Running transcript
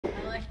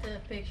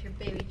picture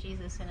baby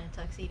Jesus in a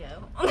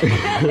tuxedo.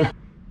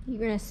 You're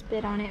gonna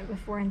spit on it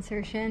before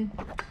insertion.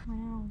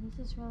 Wow,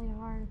 this is really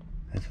hard.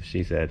 That's what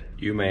she said.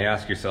 You may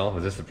ask yourself,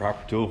 is this the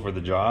proper tool for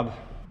the job?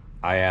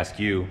 I ask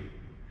you,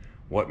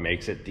 what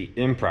makes it the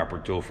improper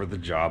tool for the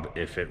job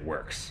if it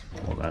works?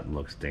 Well, that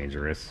looks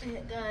dangerous.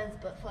 It does,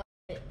 but fuck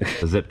it.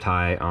 The zip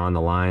tie on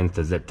the lines,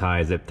 the zip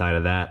tie to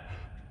that,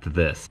 to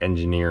this.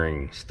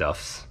 Engineering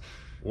stuffs.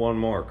 One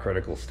more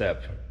critical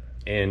step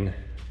in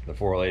the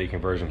 480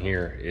 conversion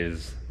here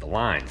is the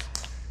lines.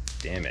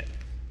 Damn it.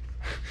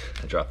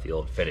 I dropped the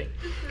old fitting.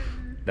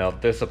 Now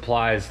this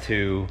applies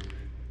to,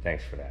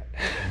 thanks for that.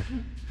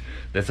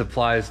 This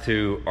applies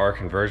to our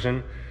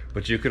conversion,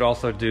 but you could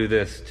also do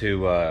this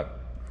to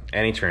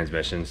any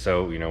transmission.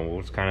 So, you know,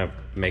 we'll just kind of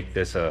make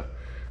this a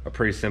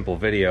pretty simple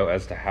video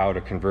as to how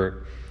to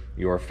convert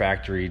your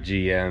factory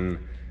GM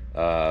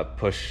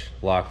push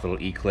lock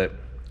little E-clip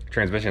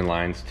transmission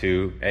lines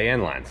to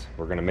AN lines.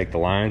 We're gonna make the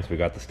lines. We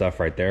got the stuff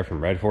right there from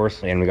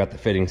Redhorse, and we got the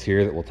fittings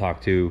here that we'll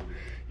talk to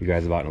you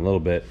guys about in a little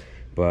bit.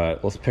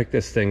 But let's pick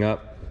this thing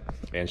up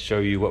and show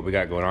you what we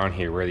got going on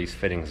here, where these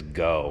fittings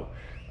go.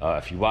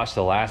 If you watched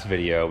the last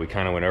video, we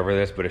kind of went over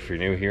this, but if you're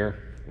new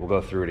here, we'll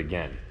go through it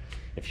again.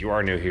 If you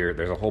are new here,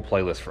 there's a whole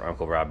playlist for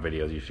Uncle Rob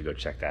videos. You should go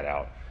check that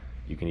out.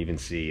 You can even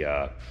see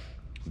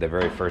the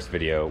very first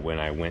video when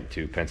I went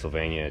to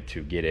Pennsylvania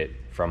to get it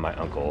from my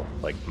uncle.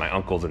 Like, my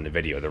uncle's in the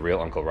video. The real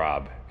Uncle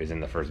Rob is in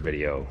the first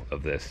video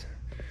of this.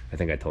 I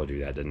think I told you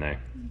that, didn't I?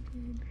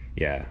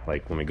 Yeah,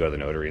 like when we go to the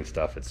notary and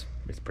stuff, it's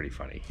pretty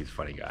funny. He's a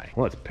funny guy.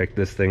 Well, let's pick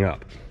this thing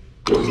up.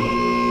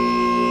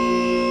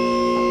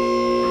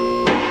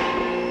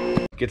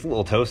 Gets a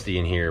little toasty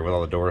in here with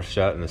all the doors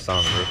shut and the sun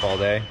on the roof all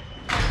day.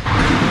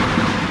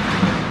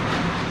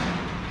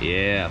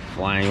 Yeah,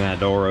 flying that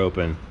door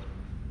open.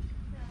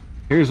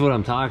 Here's what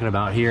I'm talking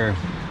about here.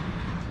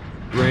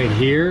 Right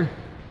here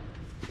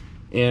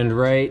and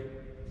right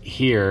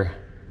here.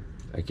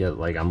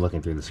 I'm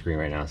looking through the screen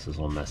right now, so it's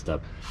a little messed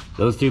up.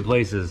 Those two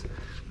places,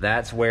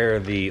 that's where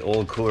the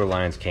old cooler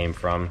lines came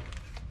from,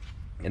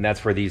 and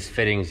that's where these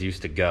fittings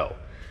used to go.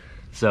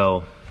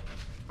 So,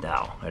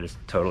 now I just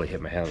totally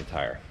hit my head on the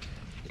tire.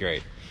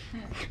 Great.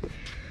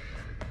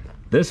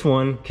 This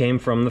one came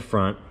from the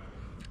front.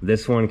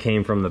 This one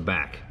came from the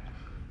back.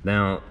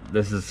 Now,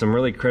 this is some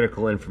really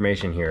critical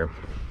information here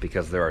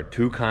because there are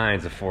two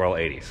kinds of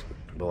 4L80s.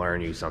 We'll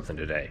learn you something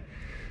today.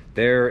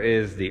 There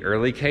is the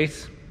early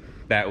case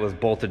that was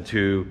bolted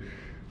to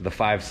the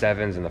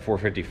 5.7s and the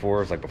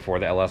 454s, like before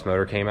the LS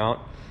motor came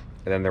out.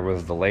 And then there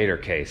was the later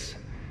case.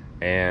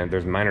 And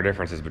there's minor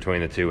differences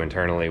between the two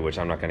internally, which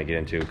I'm not gonna get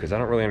into because I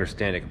don't really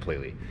understand it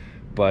completely.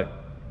 But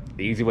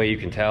the easy way you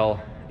can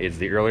tell is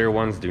the earlier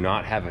ones do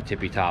not have a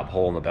tippy top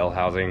hole in the bell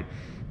housing,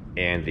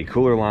 and the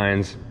cooler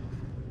lines,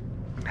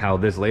 how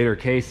this later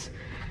case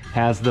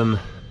has them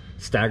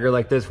staggered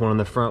like this, one in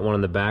the front, one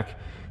in the back.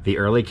 The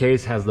early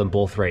case has them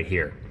both right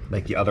here.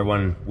 Like the other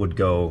one would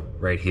go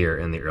right here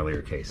in the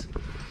earlier case.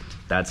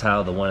 That's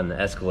how the one in the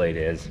Escalade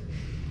is.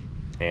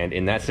 And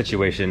in that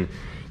situation,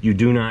 you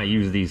do not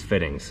use these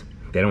fittings.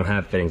 They don't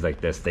have fittings like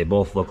this. They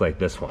both look like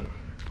this one.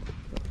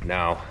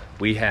 Now,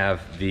 we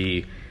have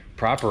the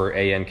proper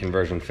AN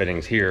conversion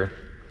fittings here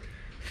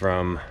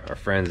from our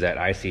friends at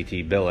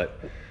ICT Billet,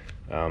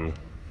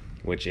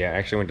 which, yeah, I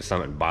actually went to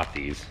Summit and bought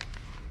these.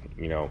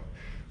 You know,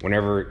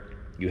 whenever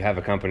you have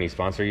a company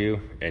sponsor you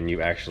and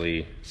you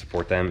actually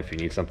support them, if you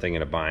need something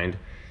in a bind,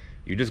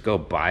 you just go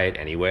buy it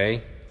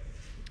anyway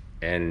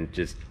and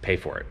just pay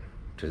for it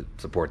to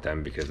support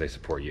them because they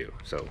support you.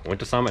 So went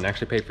to Summit and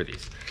actually paid for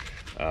these.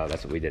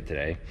 That's what we did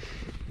today.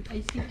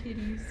 Icy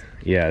titties.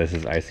 Yeah, this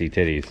is Icy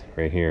Titties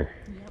right here.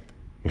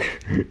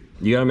 Yep.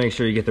 You gotta make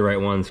sure you get the right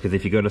ones, because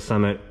if you go to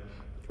Summit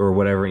or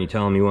whatever and you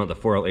tell them you want the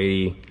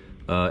 4L80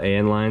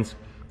 AN lines,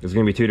 there's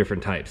gonna be two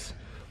different types.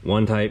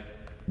 One type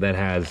that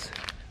has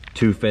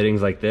two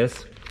fittings like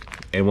this,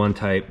 and one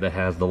type that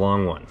has the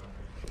long one.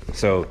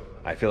 So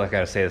I feel like I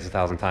gotta say this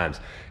 1,000 times.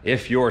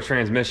 If your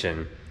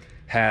transmission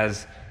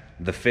has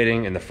the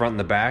fitting in the front and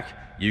the back,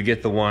 you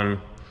get the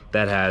one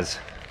that has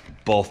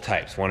both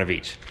types, one of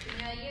each.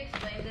 You know, you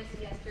explained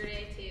this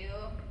yesterday too,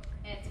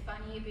 and it's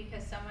funny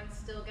because someone's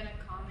still gonna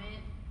comment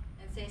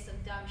and say some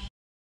dumb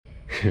shit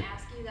and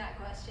ask you that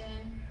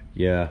question.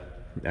 Yeah,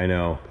 I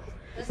know.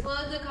 Just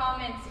loads of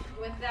comments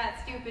with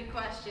that stupid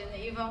question that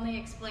you've only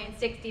explained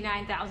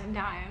 69,000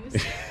 times.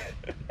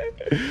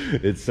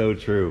 It's so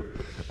true.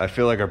 I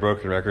feel like a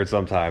broken record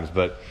sometimes,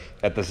 but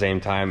at the same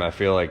time, I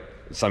feel like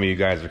some of you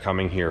guys are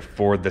coming here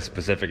for the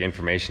specific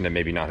information that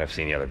maybe not have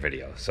seen the other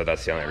video. So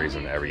that's the only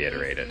reason I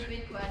reiterate it. A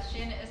stupid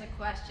question is a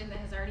question that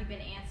has already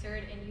been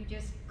answered and you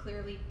just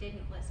clearly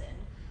didn't listen.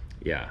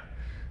 Yeah.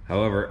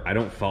 However, I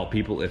don't fault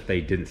people if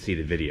they didn't see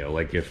the video.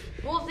 Like if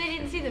they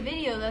didn't see the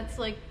video, that's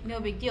like no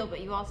big deal, but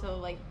you also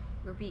like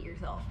repeat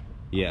yourself.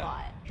 Yeah.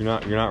 A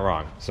lot. You're not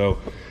wrong. So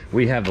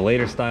we have the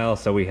later style,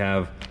 so we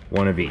have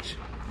one of each.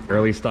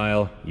 Early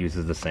style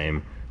uses the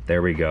same.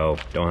 There we go.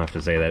 Don't have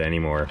to say that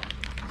anymore.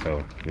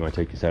 So you want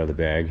to take this out of the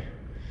bag?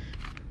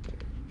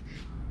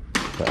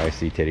 The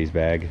Icy Titties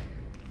bag.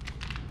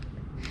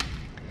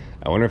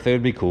 I wonder if they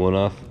would be cool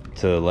enough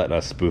to let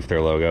us spoof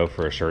their logo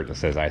for a shirt that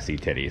says "I see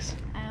titties."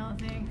 I don't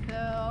think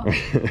so.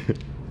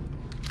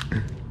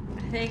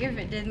 I think if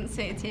it didn't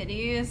say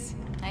titties,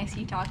 I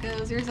see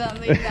tacos or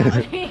something, that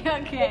would be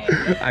okay.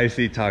 I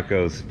see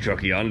tacos,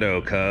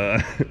 choqueando, cuh.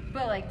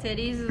 But like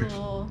titties is a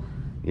little...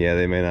 Yeah,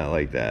 they may not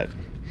like that.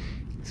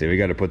 See, we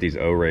got to put these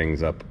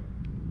O-rings up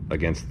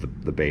against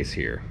the base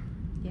here.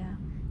 Yeah.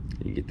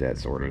 You get that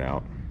sorted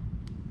out.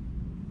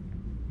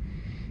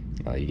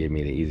 Oh, you gave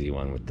me the easy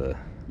one with the...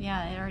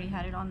 Yeah, it already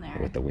had it on there.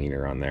 With the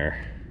wiener on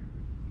there.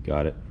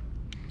 Got it.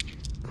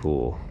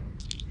 Cool.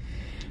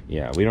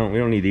 Yeah, we don't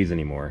need these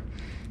anymore.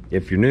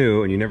 If you're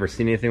new and you've never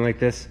seen anything like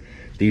this,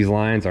 these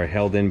lines are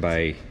held in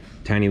by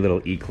tiny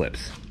little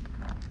E-clips.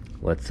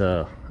 Let's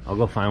I'll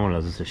go find one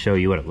of those just to show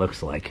you what it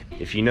looks like.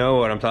 If you know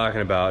what I'm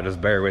talking about,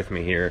 just bear with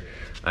me here.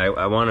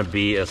 I want to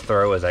be as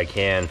thorough as I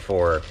can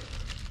for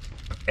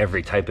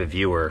every type of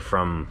viewer,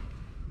 from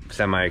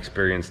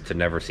semi-experienced to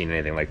never seen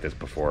anything like this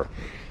before.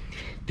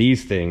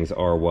 These things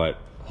are what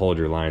hold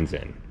your lines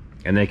in,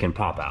 and they can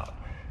pop out.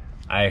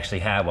 I actually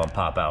had one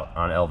pop out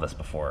on Elvis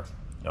before.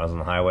 I was on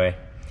the highway.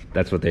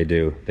 That's what they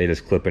do. They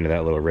just clip into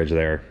that little ridge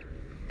there.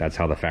 That's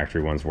how the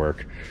factory ones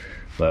work.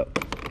 But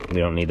we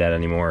don't need that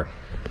anymore,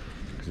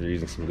 because they're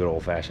using some good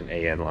old-fashioned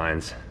AN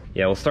lines.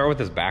 Yeah, we'll start with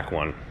this back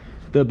one.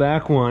 The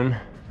back one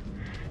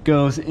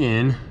goes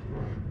in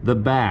the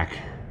back.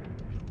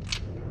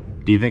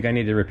 Do you think I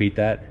need to repeat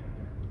that?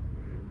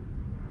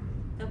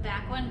 The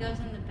back one goes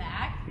in the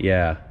back?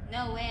 Yeah.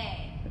 No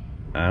way.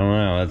 I don't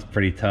know, that's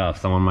pretty tough.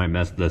 Someone might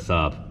mess this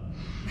up.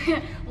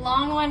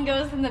 Long one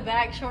goes in the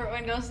back, short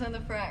one goes in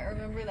the front.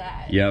 Remember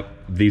that. Yep.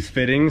 These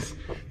fittings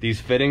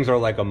are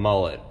like a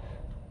mullet.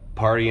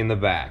 Party in the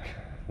back,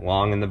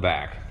 long in the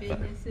back.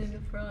 Business in the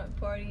front,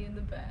 party in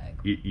the back.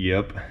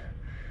 Yep.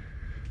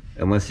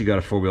 Unless you got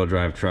a four-wheel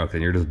drive truck,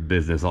 then you're just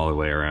business all the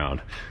way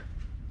around.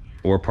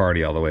 Or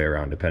party all the way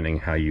around, depending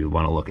how you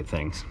want to look at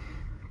things.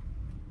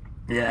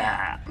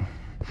 Yeah.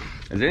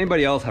 Does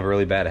anybody else have a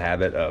really bad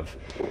habit of...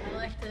 I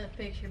like to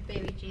picture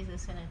baby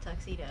Jesus in a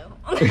tuxedo.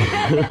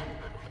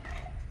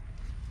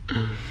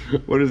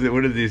 What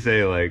does he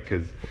say, like,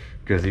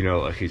 because you know,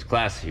 like, he's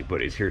classy,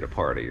 but he's here to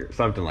party, or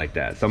something like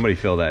that. Somebody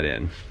fill that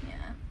in.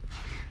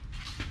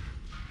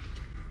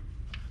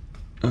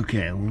 Yeah.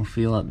 Okay, we'll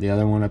feel up the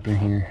other one up in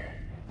here.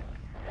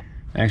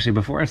 Actually,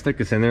 before I stick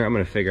this in there, I'm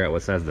going to figure out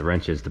what size the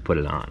wrench is to put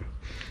it on.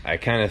 I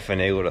kind of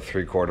finagled a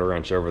 3/4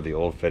 wrench over the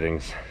old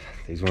fittings.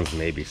 These ones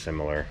may be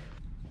similar.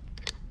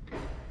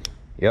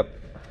 Yep.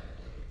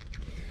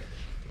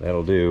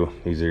 That'll do.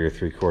 These are your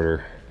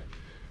 3/4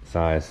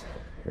 size.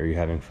 Are you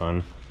having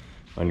fun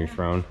on your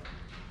throne?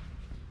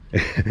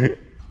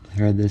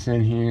 Thread this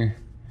in here.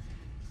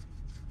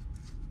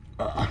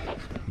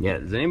 Yeah,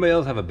 does anybody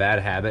else have a bad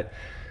habit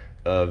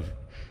of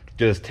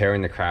just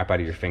tearing the crap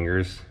out of your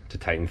fingers to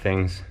tighten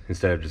things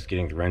instead of just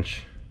getting the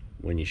wrench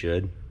when you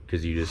should?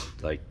 Because you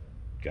just, like,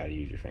 gotta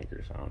use your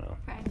fingers. I don't know.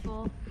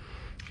 Prideful.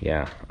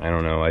 Yeah, I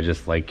don't know. I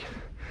just, like,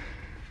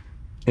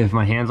 if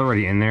my hand's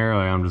already in there,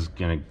 like, I'm just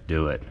gonna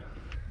do it.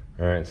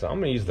 All right, so I'm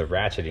gonna use the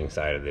ratcheting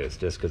side of this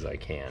just because I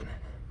can.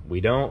 We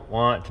don't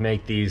want to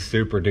make these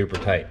super duper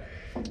tight.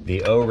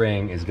 The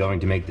O-ring is going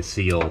to make the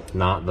seal,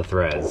 not the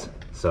threads.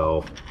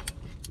 So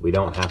we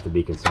don't have to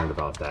be concerned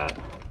about that.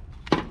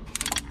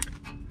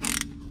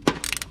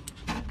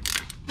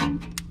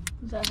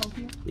 Does that help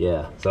you?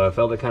 Yeah, so I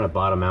felt it kind of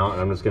bottom out,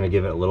 and I'm just gonna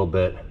give it a little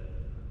bit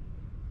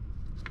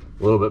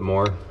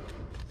more.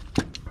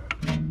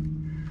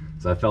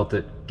 So I felt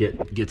it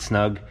get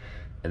snug,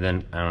 and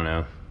then, I don't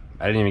know,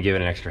 I didn't even give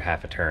it an extra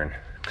half a turn.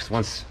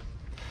 Because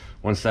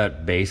once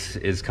that base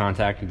is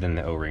contacted, then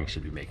the O-ring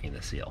should be making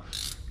the seal.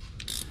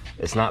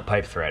 It's not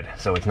pipe thread,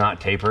 so it's not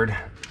tapered.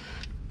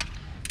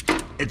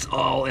 It's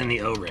all in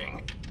the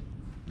O-ring.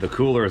 The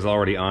cooler is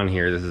already on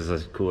here. This is a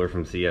cooler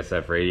from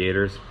CSF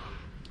Radiators.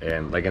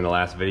 And like in the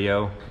last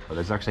video,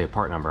 there's actually a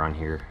part number on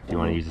here if you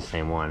want to use the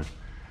same one.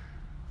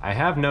 I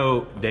have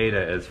no data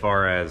as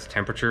far as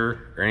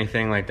temperature or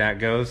anything like that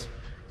goes,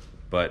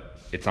 but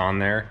it's on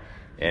there.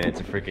 And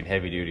it's a freaking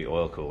heavy duty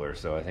oil cooler,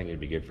 so I think it'd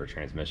be good for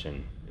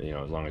transmission, you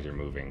know, as long as you're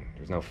moving.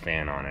 There's no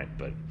fan on it,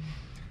 but,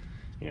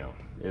 you know,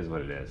 it is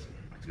what it is.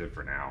 It's good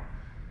for now.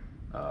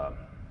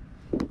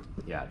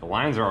 Yeah, the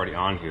lines are already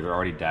on here. They're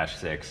already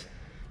 -6.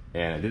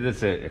 And I did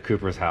this at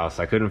Cooper's house.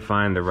 I couldn't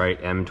find the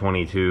right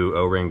M22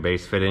 O-ring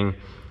base fitting,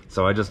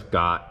 so I just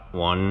got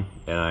one,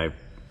 and I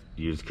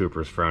used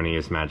Cooper's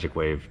Fronius Magic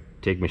Wave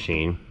TIG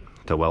machine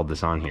to weld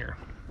this on here.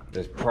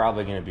 There's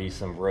probably gonna be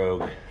some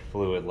rogue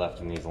fluid left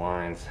in these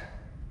lines.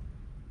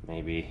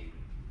 Maybe.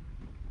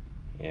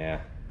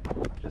 Yeah,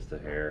 just a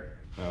hair.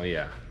 Oh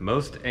yeah,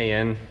 most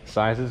AN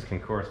sizes can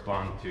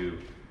correspond to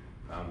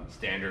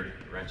standard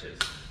wrenches,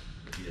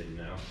 if you didn't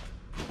know.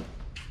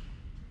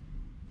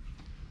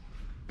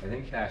 I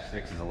think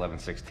 -6 is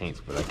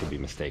 11/16, but I could be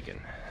mistaken.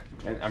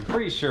 And I'm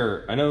pretty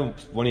sure, I know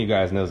one of you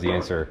guys knows the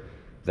answer,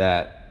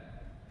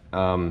 that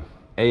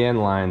AN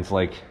lines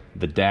like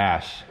the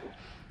dash,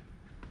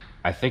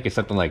 I think it's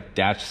something like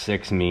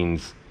 -6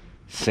 means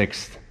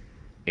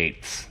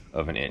 6/8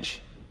 of an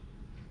inch.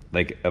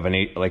 like an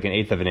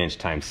eighth of an inch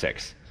times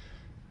 6.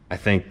 I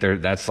think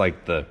that's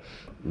like the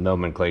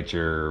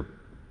nomenclature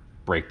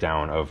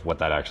breakdown of what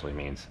that actually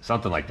means.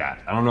 Something like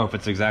that. I don't know if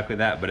it's exactly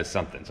that, but it's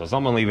something. So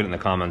someone leave it in the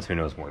comments who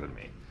knows more than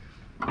me.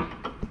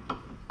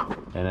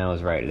 And I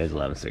was right, it is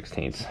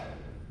 11/16.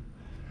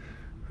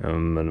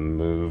 I'm gonna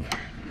move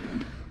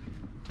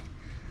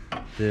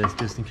this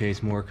just in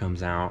case more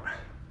comes out.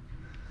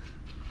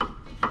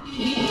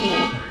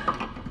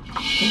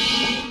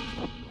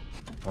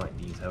 Point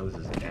these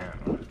hoses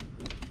down.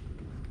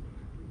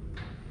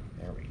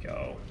 There we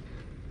go.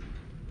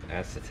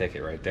 That's the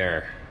ticket right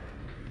there.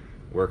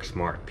 Work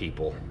smart,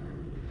 people.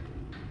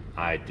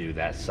 I do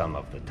that some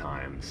of the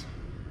times.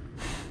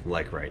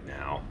 Like right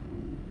now.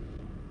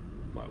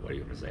 What are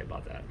you gonna say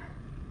about that?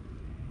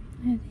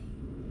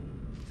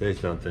 Say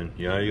something.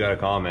 You know, you got a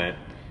comment.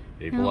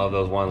 People love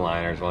those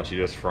one-liners. Why don't you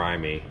just fry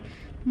me?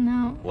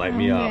 No. Light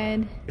me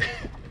up.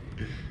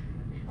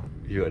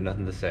 You got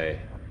nothing to say.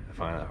 I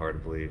find that hard to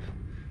believe.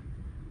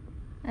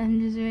 I'm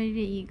just ready to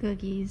eat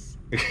cookies.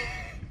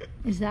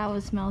 Is that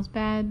what smells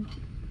bad?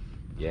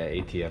 Yeah,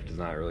 ATF does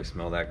not really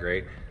smell that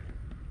great.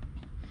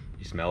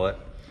 You smell it?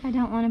 I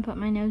don't want to put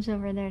my nose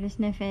over there to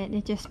sniff it.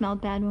 It just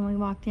smelled bad when we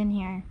walked in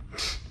here.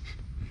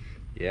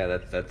 Yeah,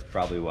 that's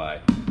probably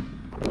why.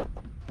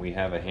 We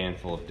have a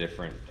handful of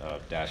different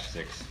Dash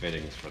 6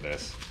 fittings for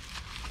this.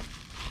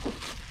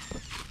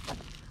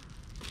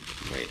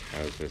 Wait,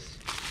 how is this?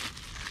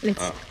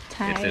 It's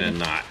tied. It's in a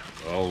knot.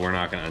 Oh, we're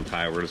not going to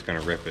untie it. We're just going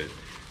to rip it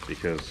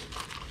because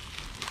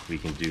we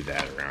can do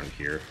that around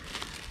here.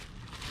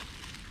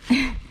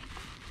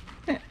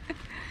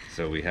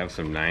 So we have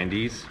some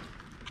 90s.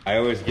 I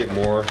always get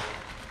more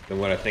than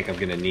what I think I'm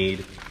going to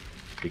need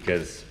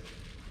because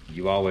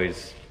you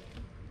always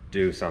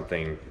do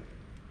something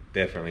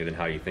differently than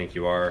how you think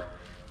you are.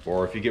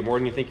 Or if you get more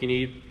than you think you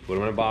need, put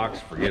them in a box,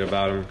 forget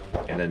about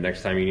them, and then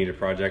next time you need a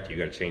project, you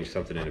got to change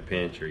something in a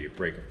pinch or you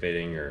break a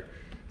fitting or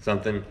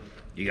something,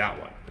 you got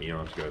one. You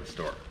don't have to go to the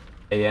store.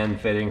 AN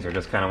fittings are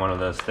just kind of one of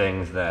those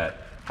things that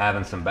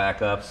having some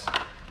backups,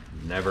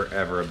 never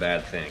ever a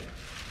bad thing.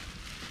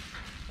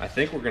 I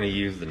think we're going to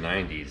use the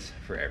 90s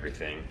for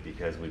everything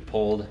because we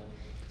pulled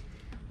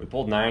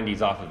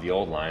 90s off of the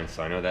old line,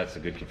 so I know that's a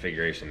good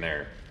configuration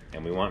there.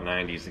 And we want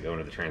 90s to go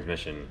into the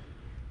transmission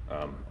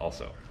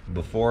also.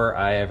 Before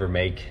I ever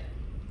make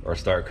or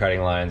start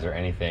cutting lines or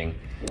anything,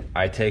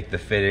 I take the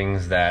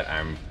fittings that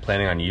I'm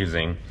planning on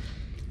using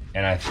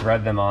and I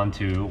thread them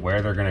onto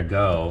where they're going to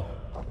go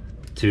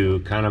to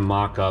kind of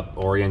mock up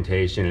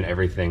orientation and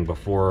everything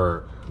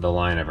before the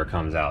line ever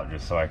comes out,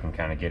 just so I can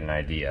kind of get an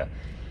idea.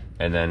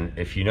 And then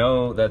if you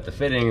know that the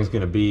fitting is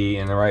going to be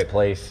in the right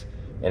place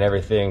and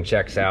everything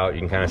checks out, you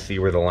can kind of see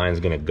where the line is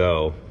going to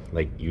go,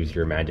 like use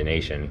your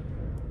imagination.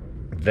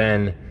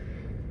 Then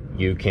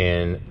you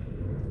can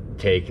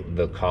take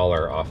the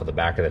collar off of the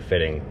back of the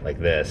fitting like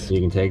this. You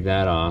can take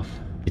that off.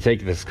 You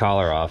take this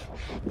collar off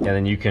and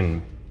then you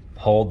can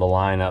hold the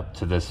line up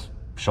to this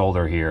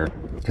shoulder here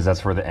because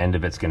that's where the end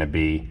of it's going to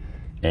be.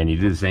 And you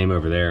do the same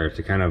over there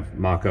to kind of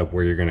mock up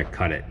where you're going to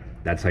cut it.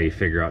 That's how you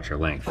figure out your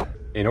length.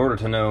 In order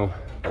to know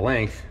the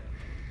length,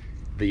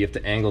 that you have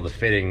to angle the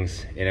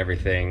fittings and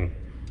everything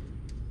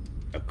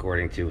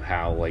according to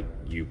how like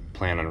you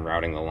plan on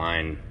routing the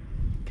line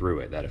through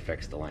it. That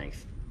affects the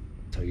length.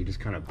 So you just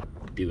kind of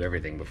do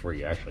everything before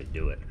you actually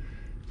do it,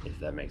 if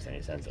that makes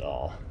any sense at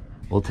all.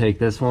 We'll take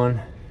this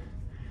one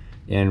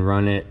and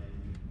run it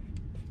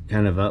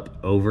kind of up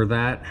over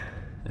that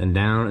and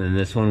down, and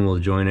this one will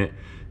join it,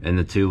 and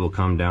the two will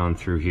come down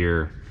through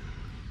here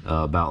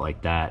about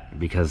like that,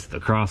 because the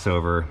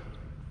crossover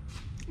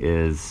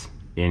is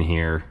in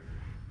here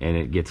and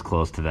it gets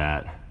close to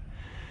that.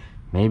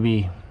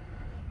 Maybe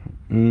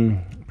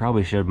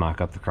probably should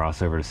mock up the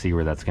crossover to see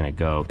where that's going to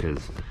go,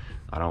 because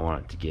I don't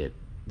want it to get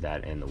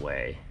that in the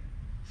way.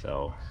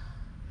 So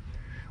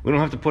we don't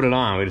have to put it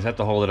on, we just have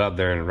to hold it up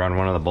there and run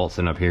one of the bolts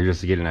in up here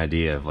just to get an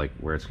idea of like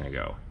where it's going to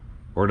go,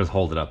 or just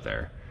hold it up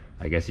there.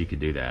 I guess you could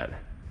do that.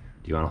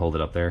 Do you want to hold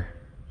it up there?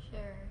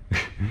 Sure.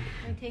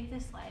 I take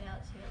this light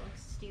out too, it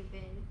looks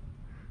stupid.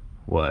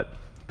 What,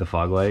 the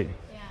fog light?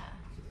 Yeah.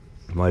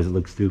 Why does it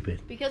look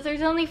stupid? Because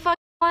there's only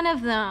one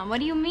of them. What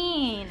do you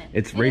mean?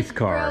 It's race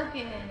car. It's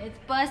broken. It's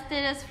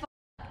busted as fuck.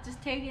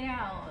 Just take it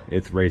out.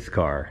 It's race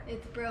car.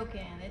 It's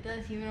broken. It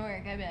doesn't even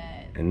work, I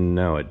bet.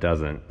 No, it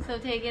doesn't. So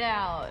take it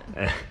out.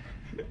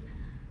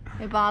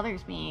 It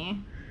bothers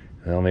me.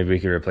 Well, maybe we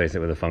could replace it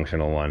with a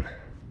functional one.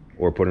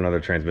 Or put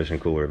another transmission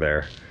cooler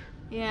there.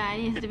 Yeah,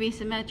 it needs to be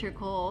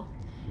symmetrical.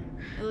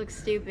 It looks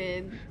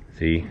stupid.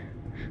 See?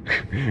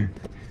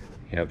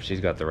 Yep,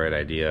 she's got the right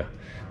idea.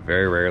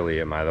 Very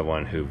rarely am I the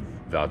one who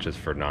vouches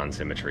for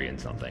non-symmetry in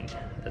something.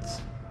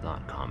 That's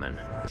not common.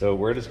 So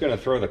we're just gonna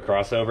throw the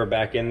crossover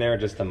back in there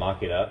just to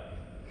mock it up,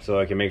 so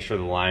I can make sure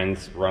the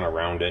lines run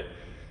around it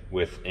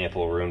with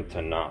ample room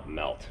to not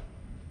melt,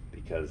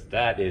 because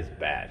that is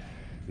bad.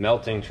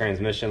 Melting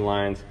transmission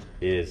lines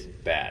is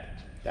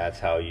bad. That's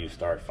how you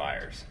start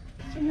fires.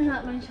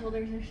 My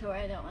shoulders are sore.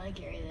 I don't want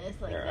to carry this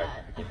like Here,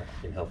 that.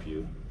 I can help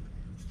you.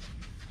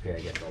 Okay, I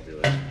guess I'll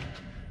do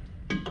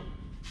it.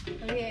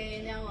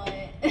 Okay, now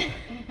what?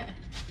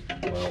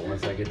 Well,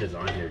 once I get this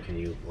on here, can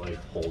you like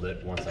hold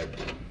it once I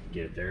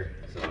get it there?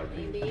 So I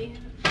can, Maybe.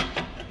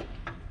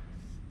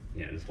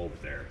 yeah, just hold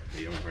it there.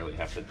 You don't really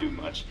have to do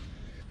much.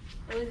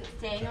 Oh, is it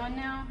staying on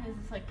now? Is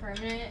this like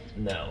permanent?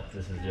 No,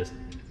 this is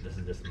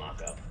just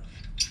mock up.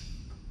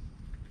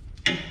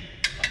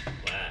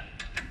 Flat.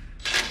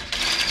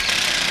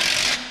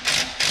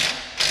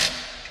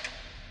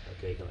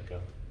 Okay, you can let go.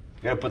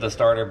 I'm gonna put the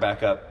starter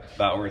back up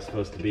about where it's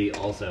supposed to be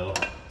also.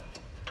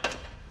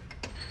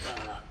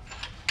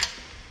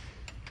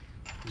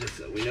 Just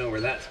so we know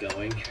where that's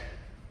going.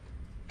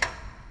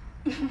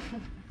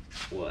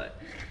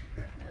 What?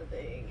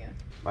 Nothing.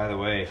 By the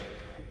way,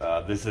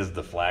 this is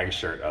the flag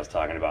shirt I was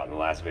talking about in the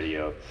last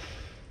video.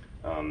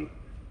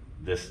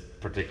 This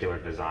particular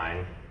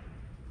design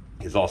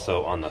is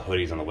also on the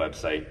hoodies on the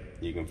website.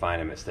 You can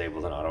find them at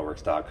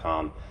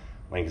stablesandautoworks.com.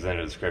 Link is in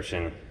the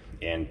description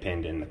and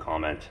pinned in the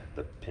comment,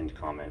 the pinned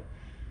comment.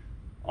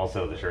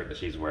 Also, the shirt that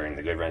she's wearing,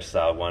 the Good Wrench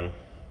style one,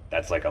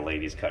 that's like a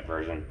ladies cut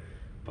version.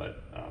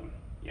 But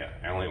yeah,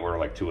 I only order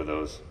like 2 of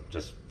those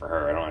just for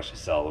her. I don't actually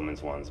sell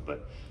women's ones,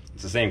 but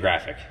it's the same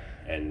graphic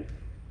and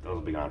those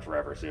will be gone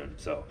forever soon.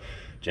 So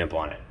jump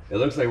on it. It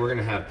looks like we're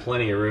gonna have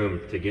plenty of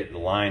room to get the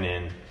line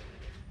in,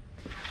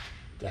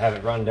 to have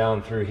it run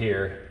down through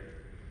here.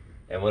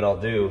 And what I'll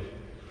do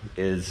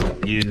is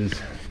use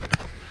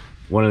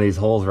one of these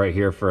holes right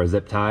here for a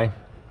zip tie.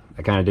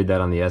 I kind of did that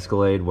on the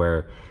Escalade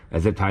where I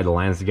zip tied the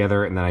lines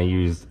together and then I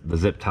used the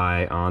zip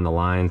tie on the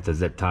lines to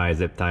zip tie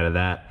to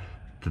that,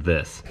 to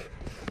this.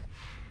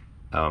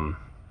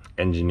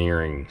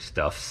 Engineering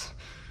stuffs.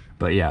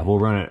 But yeah, we'll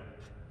run it,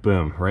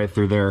 boom, right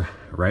through there,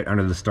 right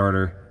under the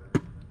starter,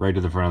 right to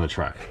the front of the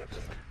truck.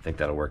 I think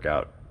that'll work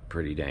out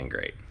pretty dang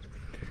great.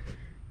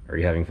 Are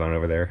you having fun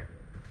over there?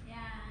 Yeah,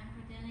 I'm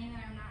pretending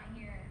that I'm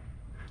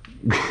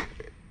not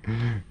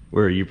here.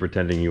 Where are you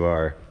pretending you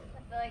are?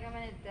 I feel like I'm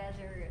in a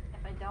desert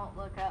if I don't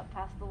look up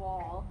past the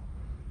wall.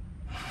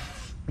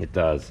 It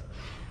does.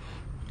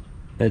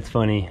 It's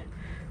funny.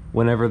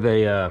 Whenever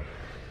they,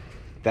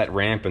 that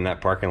ramp in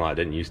that parking lot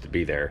didn't used to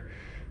be there,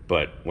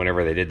 but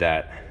whenever they did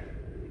that,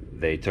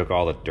 they took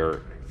all the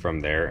dirt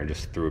from there and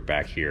just threw it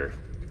back here.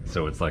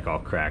 So it's like all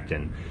cracked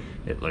and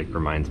it like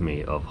reminds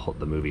me of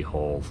the movie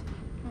Holes.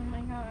 Oh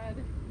my god.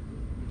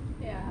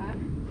 Yeah.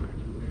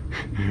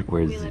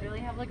 Where's, We literally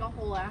have like a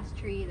whole ass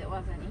tree that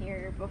wasn't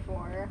here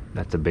before.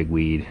 that's a big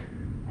weed.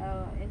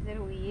 Oh, is it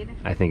a weed?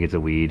 I think it's a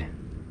weed.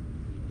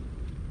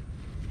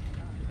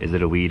 Is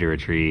it a weed or a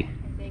tree?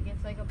 I think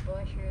it's like a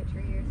bush or a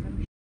tree or some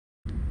shit.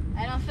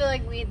 I don't feel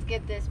like weeds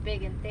get this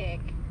big and thick.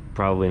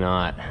 Probably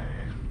not.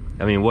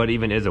 I mean, what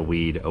even is a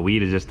weed? A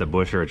weed is just a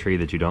bush or a tree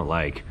that you don't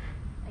like.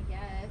 I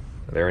guess.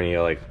 Are there any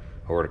like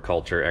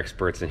horticulture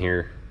experts in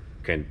here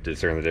can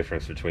discern the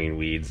difference between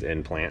weeds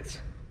and plants?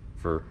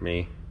 For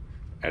me,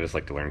 I just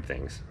like to learn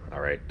things. All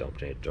right, don't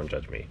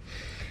judge me.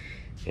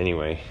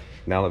 Anyway,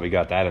 now that we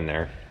got that in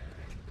there,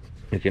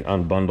 we can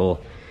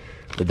unbundle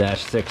the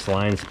 -6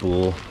 line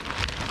spool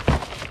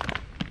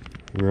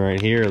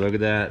right here. Look at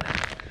that,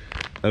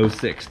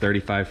 06,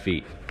 35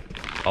 feet.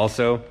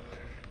 Also,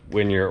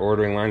 when you're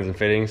ordering lines and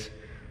fittings,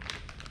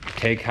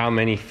 take how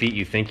many feet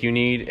you think you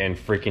need and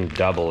freaking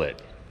double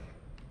it,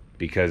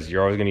 because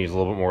you're always going to use a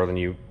little bit more than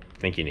you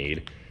think you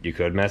need. You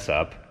could mess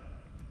up,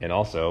 and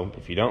also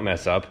if you don't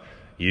mess up,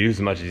 you use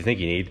as much as you think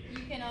you need, You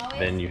can always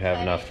then you have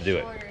cut enough to do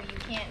it. shorter.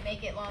 You can't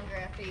make it longer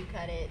after you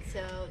cut it, so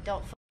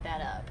don't fuck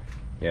that up.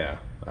 Yeah,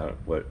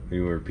 what,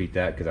 you repeat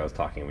that because I was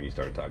talking when you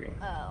started talking.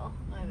 Oh,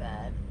 my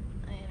bad.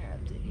 I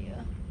interrupted you.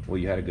 Well,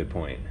 you had a good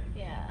point.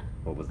 Yeah.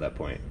 What was that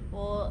point?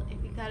 Well,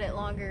 if you cut it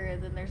longer,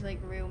 then there's like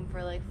room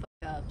for like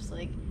fuck ups.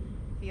 Like,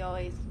 if you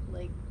always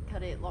like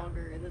cut it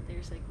longer, then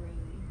there's like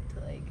room to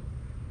like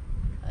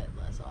cut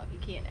less off. You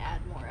can't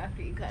add more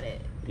after you cut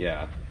it.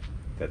 Yeah,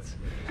 that's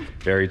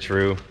very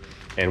true.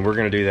 And we're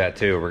gonna do that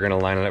too. We're gonna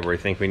line it up where we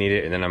think we need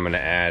it, and then I'm gonna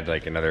add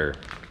like another,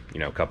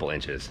 couple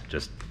inches,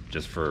 just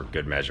for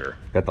good measure.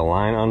 Got the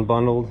line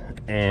unbundled,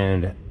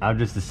 and I've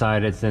just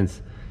decided,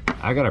 since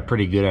I got a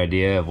pretty good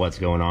idea of what's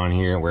going on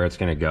here and where it's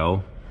gonna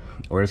go,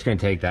 we're just gonna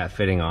take that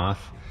fitting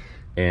off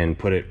and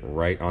put it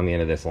right on the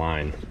end of this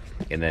line,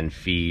 and then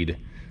feed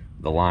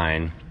the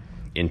line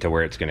into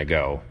where it's gonna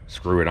go,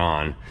 screw it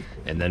on,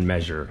 and then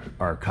measure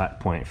our cut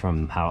point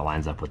from how it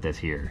lines up with this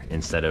here.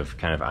 Instead of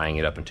kind of eyeing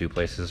it up in 2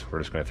 places, we're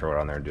just gonna throw it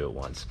on there and do it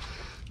once.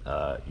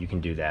 You can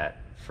do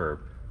that for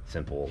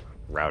simple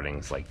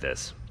routings like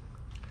this.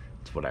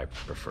 It's what I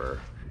prefer.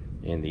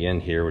 In the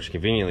end here, which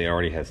conveniently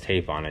already has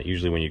tape on it.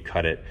 Usually when you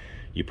cut it,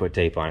 you put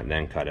tape on it and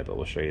then cut it, but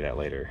we'll show you that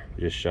later.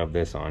 We just shove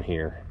this on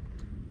here.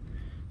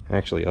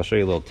 Actually, I'll show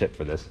you a little tip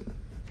for this.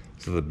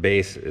 So the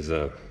base is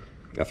a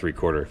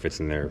 3/4, fits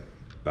in there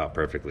about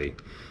perfectly.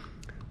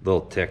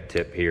 Little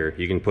tip here.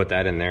 You can put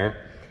that in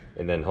there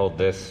and then hold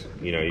this,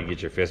 you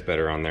get your fist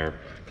better on there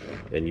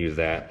and use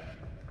that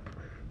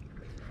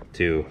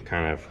to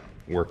kind of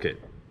work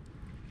it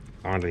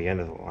onto the end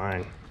of the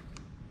line.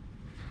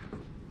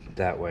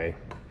 That way.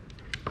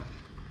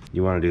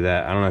 You want to do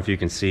that. I don't know if you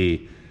can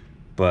see,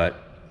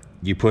 but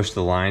you push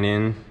the line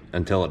in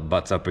until it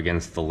butts up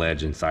against the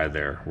ledge inside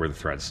there where the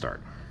threads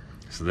start.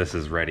 So this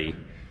is ready.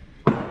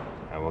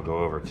 I will go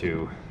over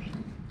to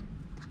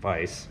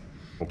vise.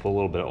 We'll put a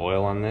little bit of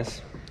oil on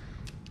this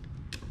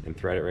and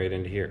thread it right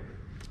into here.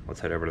 Let's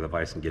head over to the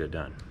vise and get it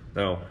done.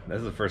 So this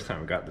is the first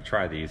time I've got to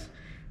try these.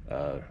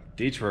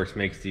 Beechworks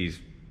makes these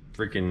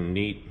freaking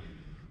neat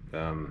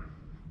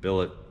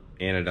billet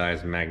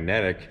anodized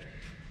magnetic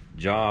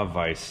jaw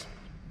vise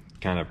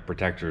kind of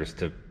protectors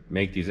to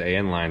make these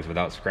AN lines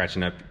without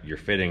scratching up your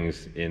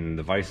fittings in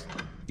the vise.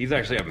 These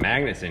actually have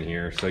magnets in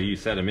here, so you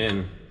set them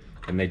in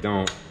and they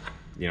don't,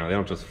 you know, they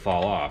don't just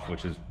fall off,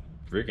 which is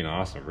freaking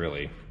awesome,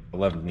 really. I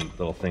love neat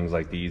little things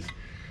like these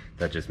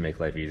that just make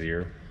life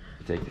easier.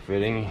 Take the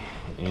fitting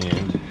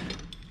and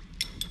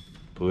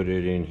put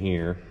it in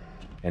here,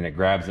 and it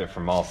grabs it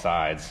from all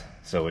sides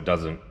so it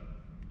doesn't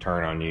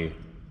turn on you.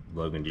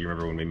 Logan, do you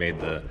remember when we made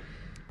the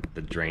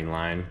drain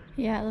line?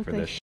 Yeah, it looked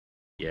like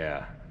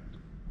yeah.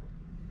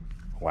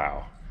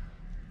 Wow.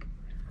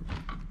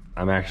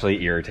 I'm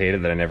actually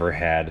irritated that I never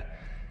had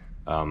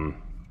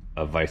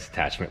a vise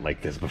attachment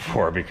like this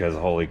before, because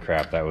holy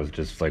crap, that was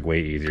just like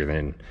way easier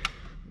than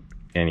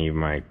any of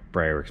my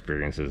prior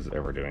experiences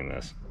ever doing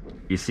this.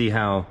 You see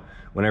how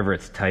whenever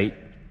it's tight,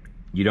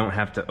 you don't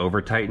have to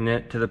over tighten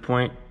it to the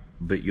point,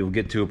 but you'll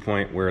get to a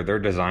point where they're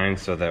designed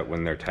so that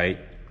when they're tight,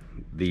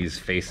 these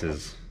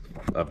faces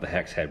of the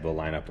hex head will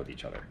line up with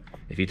each other.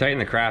 If you tighten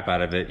the crap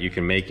out of it, you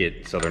can make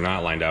it so they're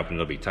not lined up and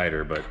it'll be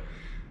tighter, but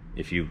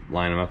if you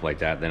line them up like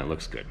that, then it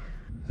looks good.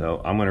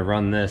 So I'm gonna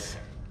run this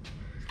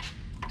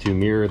to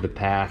mirror the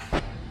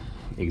path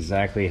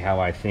exactly how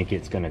I think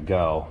it's gonna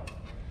go.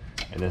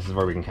 And this is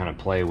where we can kind of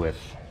play with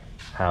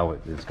how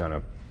it is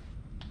gonna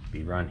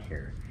be run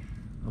here.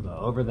 We'll go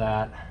over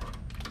that,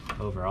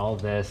 over all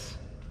this,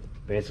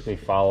 basically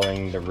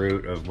following the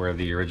route of where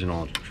the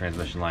original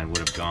transmission line would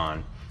have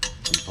gone.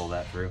 Can you pull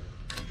that through?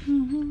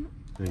 Mm-hmm.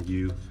 Thank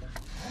you.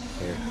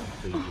 Here, I'll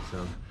feed you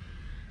some.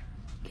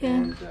 Okay.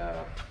 And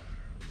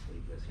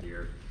leave this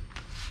here.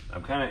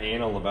 I'm kind of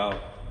anal about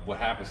what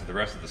happens to the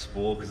rest of the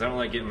spool, because I don't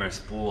like getting my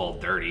spool all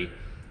dirty,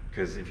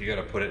 because if you got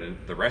to put it in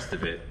the rest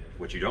of it,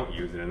 which you don't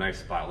use, in a nice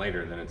spot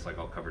later, then it's like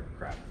all covered in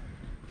crap.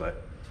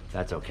 But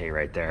that's okay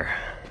right there.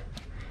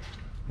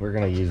 We're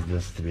gonna use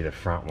this to be the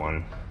front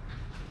one.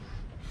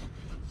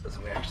 So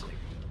we actually,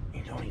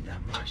 you don't need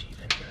that much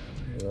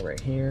even. Go right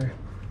here.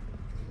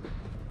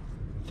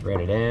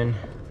 Thread it in,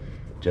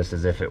 just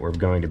as if it were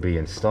going to be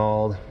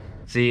installed.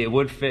 See, it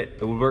would fit,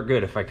 it would work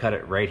good if I cut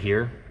it right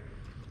here,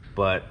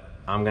 but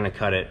I'm gonna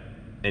cut it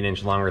an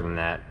inch longer than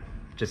that,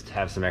 just to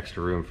have some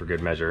extra room for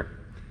good measure.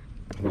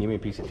 Can you give me a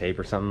piece of tape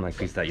or something, like a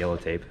piece of that yellow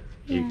tape?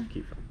 Yeah.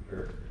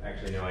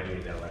 Actually, no, I do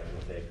need that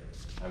electrical tape.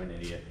 I'm an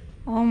idiot.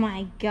 Oh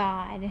my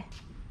God.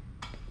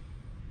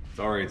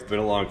 Sorry, it's been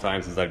a long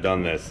time since I've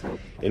done this.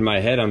 In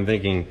my head, I'm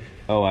thinking,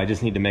 oh, I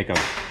just need to make a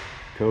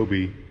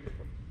Kobe.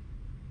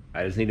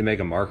 I just need to make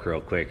a mark real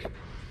quick.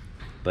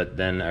 But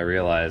then I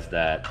realized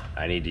that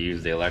I need to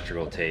use the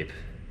electrical tape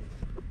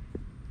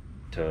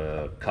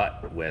to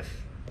cut with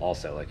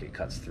also, like it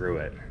cuts through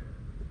it.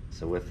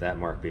 So with that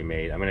mark being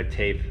made, I'm gonna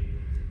tape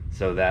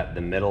so that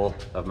the middle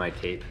of my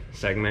tape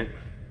segment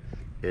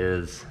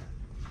is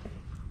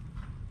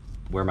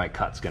where my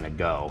cut's gonna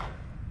go.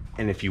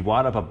 And if you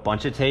wad up a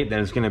bunch of tape, then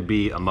it's gonna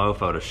be a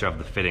mofo to shove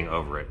the fitting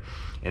over it.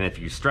 And if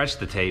you stretch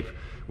the tape,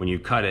 when you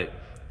cut it,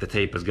 the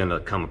tape is gonna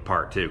come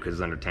apart too, because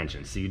it's under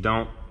tension. So you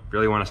don't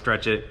really wanna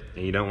stretch it,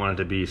 and you don't want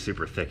it to be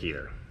super thick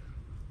either.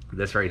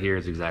 This right here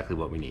is exactly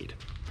what we need.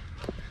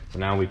 So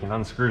now we can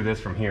unscrew this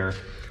from here,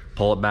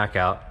 pull it back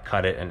out,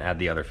 cut it, and add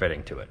the other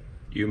fitting to it.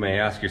 You may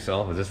ask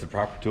yourself, is this the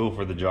proper tool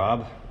for the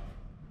job?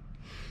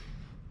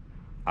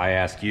 I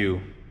ask you,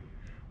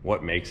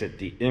 what makes it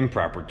the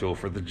improper tool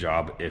for the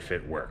job if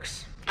it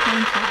works?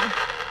 Chainsaw.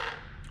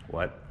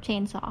 What?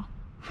 Chainsaw.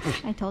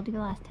 I told you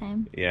last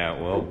time. Yeah,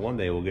 well, one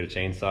day we'll get a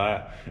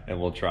chainsaw and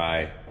we'll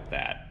try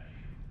that.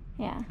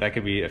 Yeah. That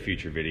could be a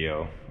future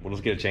video. We'll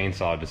just get a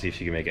chainsaw to see if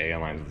she can make AN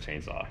lines with a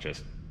chainsaw,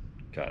 just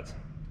cuts.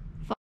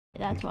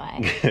 That's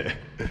why.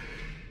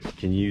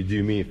 Can you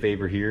do me a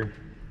favor here?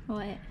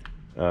 What?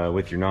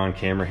 With your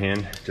non-camera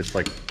hand, just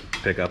like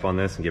pick up on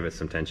this and give it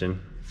some tension.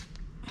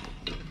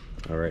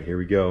 All right, here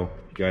we go.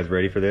 You guys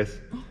ready for this?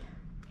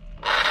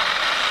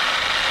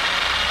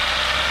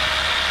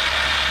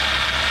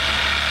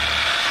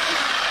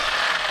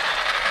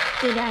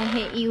 Did I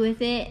hit you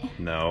with it?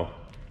 No.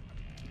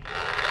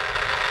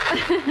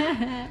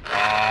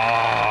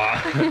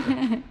 Ah.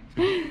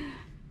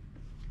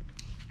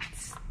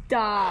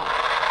 Stop.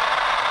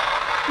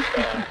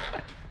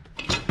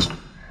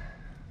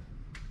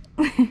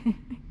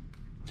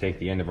 Take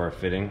the end of our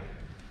fitting.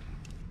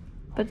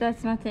 But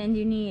that's not the end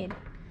you need.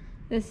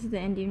 This is the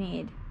end you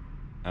need.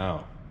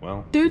 Oh,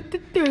 well. See,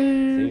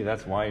 See,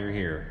 that's why you're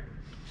here.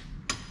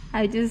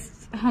 I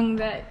just hung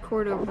that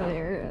cord over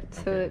there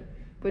so it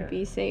would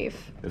be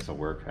safe. This will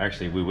work.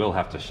 Actually, we will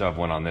have to shove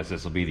one on this.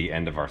 This will be the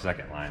end of our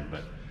second line,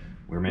 but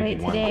we're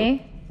making one.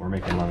 Today? We're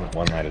making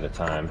one line at a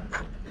time.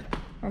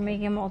 We're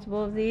making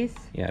multiple of these?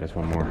 Yeah, just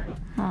one more.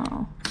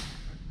 Oh.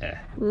 Eh,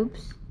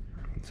 Oops.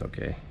 it's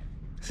okay.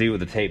 See what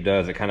the tape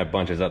does? It kind of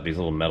bunches up these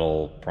little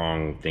metal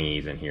prong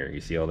thingies in here. You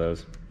see all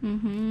those?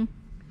 Mm-hmm.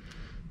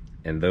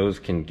 And those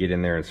can get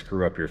in there and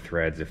screw up your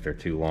threads if they're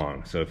too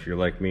long. So if you're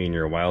like me and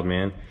you're a wild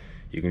man,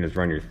 you can just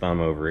run your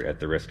thumb over it at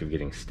the risk of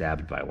getting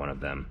stabbed by one of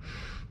them.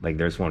 Like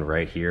there's one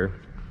right here.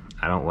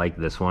 I don't like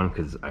this one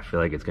because I feel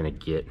like it's gonna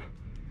get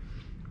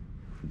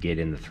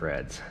in the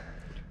threads.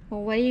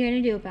 Well, what are you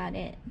gonna do about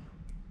it?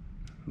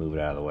 Move it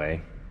out of the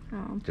way.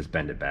 Oh. Just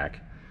bend it back.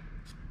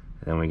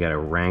 And then we gotta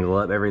wrangle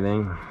up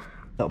everything.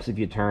 Helps if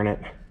you turn it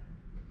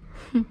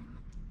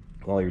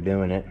while you're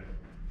doing it.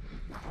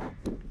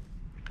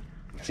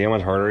 See how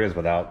much harder it is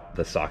without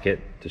the socket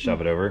to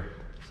shove it over?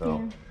 So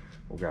yeah.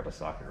 We'll grab a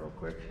socket real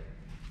quick.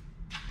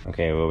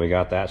 Okay, well we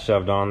got that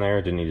shoved on there.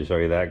 Didn't need to show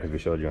you that because we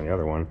showed you on the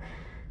other one.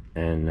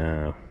 And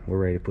we're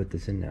ready to put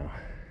this in now.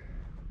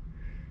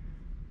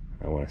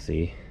 I want to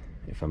see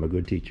if I'm a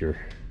good teacher.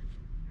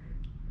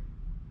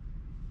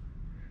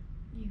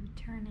 You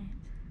turn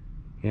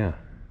it. Yeah.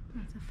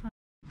 That's a fun.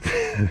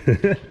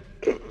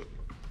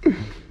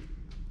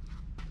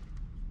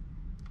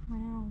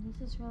 Wow,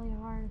 this is really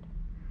hard.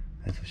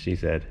 That's what she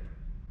said.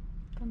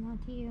 But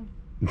not to you.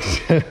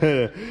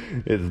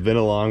 It's been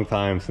a long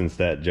time since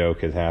that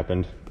joke has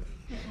happened.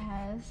 It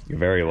has. A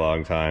very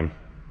long time.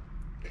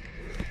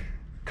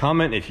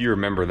 Comment if you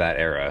remember that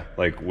era,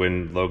 like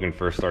when Logan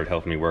first started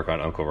helping me work on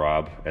Uncle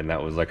Rob, and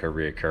that was like a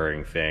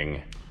reoccurring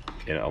thing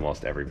in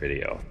almost every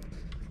video.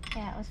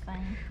 Yeah, it was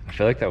funny. I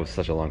feel like that was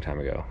such a long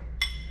time ago.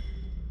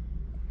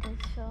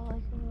 It felt like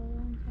a really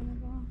long time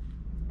ago.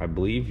 I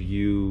believe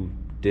you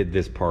did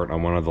this part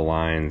on one of the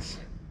lines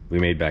we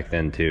made back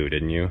then too,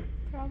 didn't you?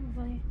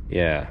 Probably.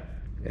 Yeah,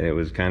 and it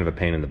was kind of a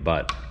pain in the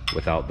butt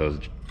without those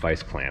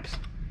vice clamps.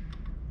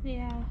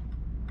 Yeah,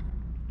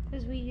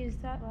 because we used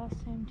that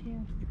last time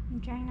too. I'm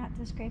trying not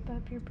to scrape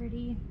up your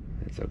pretty.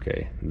 It's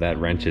okay. That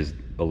wrench is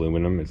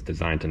aluminum. It's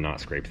designed to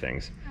not scrape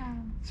things.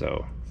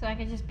 So I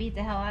could just beat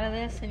the hell out of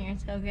this and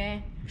it's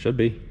okay? Should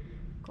be.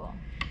 Cool.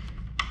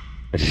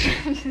 I'm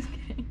just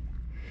kidding.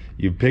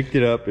 You picked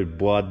it up in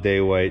broad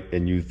daylight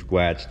and you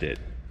scratched it.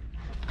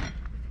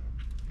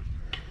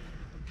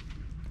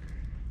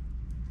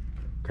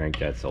 Crank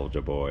that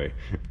soldier boy.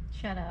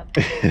 Shut up.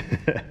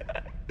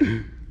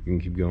 You can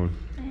keep going.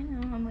 I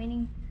know, I'm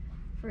waiting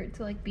for it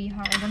to like be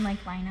hard and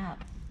like line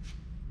up.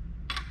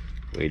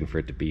 Waiting for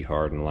it to be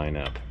hard and line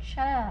up.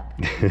 Shut up.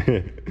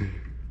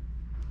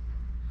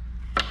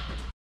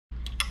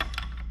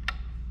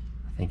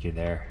 I think you're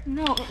there.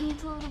 No, it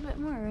needs a little bit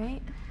more,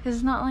 right? Because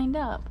it's not lined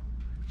up.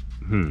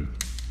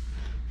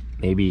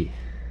 Maybe.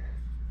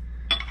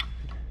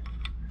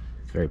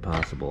 It's very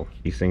possible.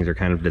 These things are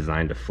kind of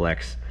designed to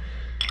flex.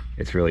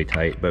 It's really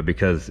tight, but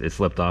because it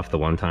slipped off the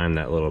one time,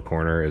 that little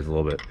corner is a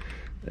little bit,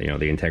 you know,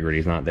 the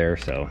integrity's not there,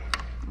 so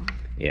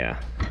yeah,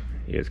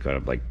 you just gotta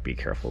like be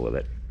careful with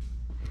it.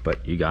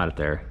 But you got it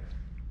there.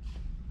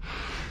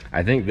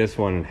 I think this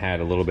one had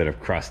a little bit of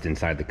crust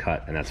inside the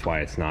cut, and that's why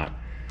it's not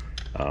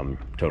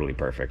totally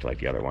perfect like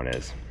the other one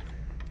is.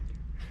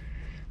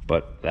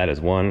 But that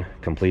is one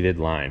completed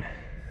line.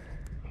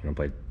 You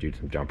wanna do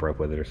some jump rope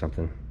with it or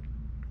something?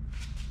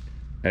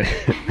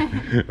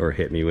 Or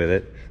hit me with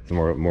it. It's a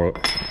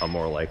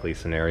more likely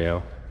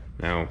scenario.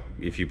 Now,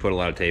 if you put a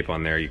lot of tape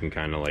on there, you can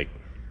kind of like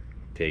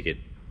take it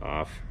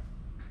off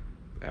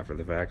after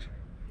the fact.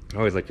 I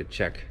always like to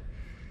check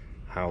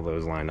how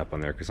those line up on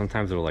there because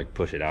sometimes it'll like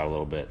push it out a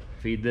little bit.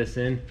 Feed this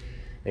in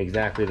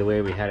exactly the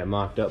way we had it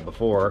mocked up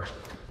before.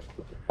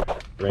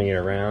 Bring it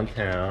around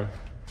town,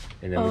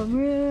 and then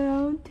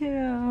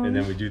and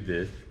then we do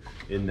this,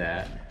 in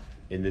that,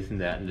 in this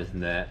and that, and this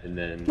and that, and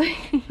then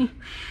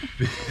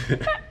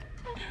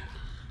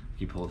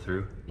you pull it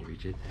through. You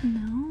reach it.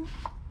 No.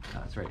 Oh,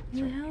 that's right. What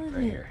the hell is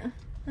right it? Here.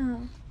 Oh.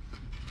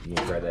 You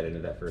can thread that into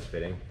that first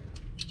fitting.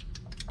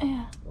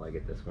 Yeah. While I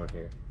get this one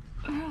here.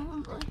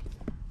 Probably.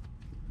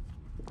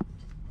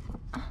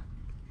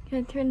 Can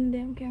I turn the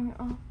damn camera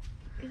off?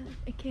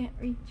 I can't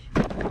reach.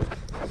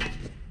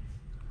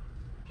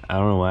 I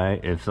don't know why.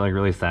 It's like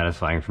really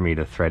satisfying for me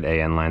to thread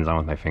AN lines on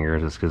with my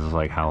fingers just because of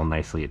like how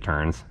nicely it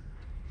turns.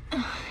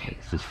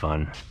 It's just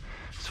fun.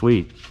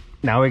 Sweet.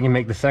 Now we can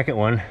make the second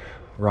one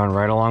run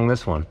right along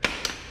this one.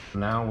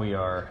 Now we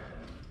are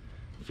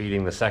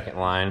feeding the second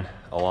line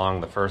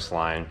along the first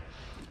line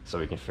so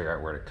we can figure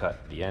out where to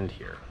cut the end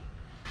here.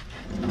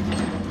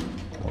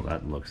 Well,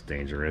 that looks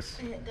dangerous.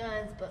 It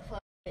does, but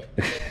fuck it.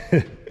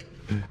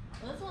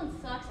 This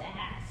one sucks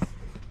ass.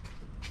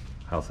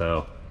 How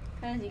so?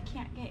 Because you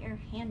can't get your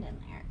hand in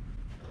there.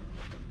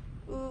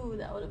 Ooh,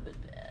 that would have been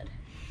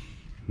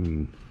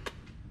bad.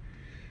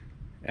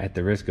 At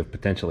the risk of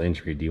potential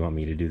injury, do you want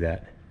me to do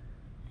that?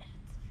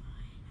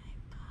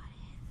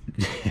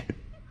 It's fine, I've got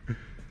it.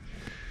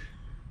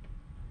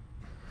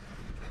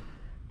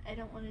 I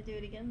don't want to do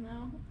it again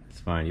though. It's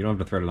fine. You don't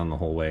have to thread it on the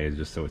whole way. It's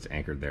just so it's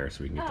anchored there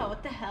so we can get Oh,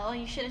 what the hell?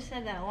 You should have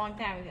said that a long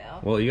time ago.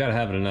 Well, you gotta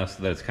have it enough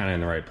so that it's kind of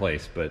in the right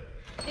place, but...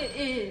 It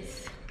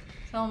is.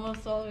 It's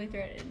almost all the way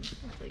threaded.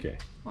 Like okay.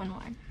 One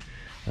more.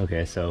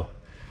 Okay, so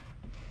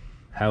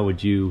where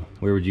would you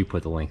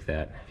put the length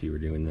at if you were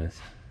doing this?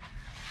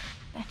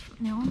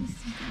 No, this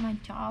isn't my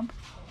job.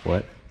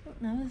 What?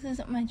 No, this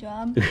isn't my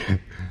job. This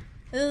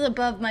is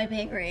above my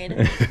pay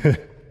grade.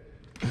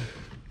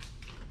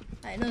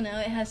 I don't know,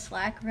 it has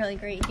slack really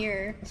right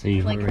here.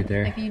 See, like, right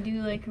there? If you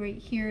do like right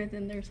here,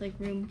 then there's like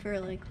room for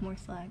like more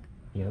slack.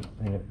 Yep,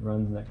 and it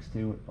runs next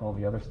to all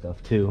the other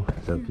stuff too.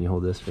 So can you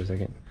hold this for a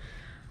second?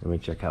 Let me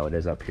check how it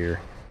is up here.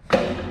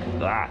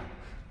 Ah!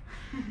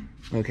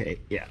 Okay,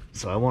 yeah,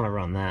 so I want to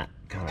run that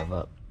kind of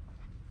up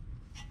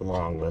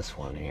along this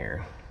one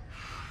here.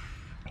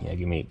 Yeah,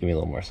 give me a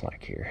little more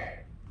slack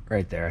here.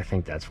 Right there, I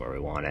think that's where we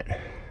want it.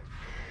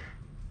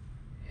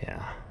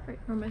 Yeah. Right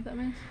where my thumb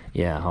is?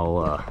 Yeah,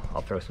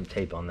 I'll throw some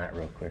tape on that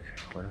real quick.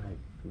 Where did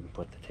I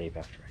put the tape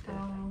after I did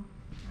it? Oh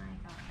my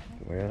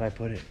god. Where did I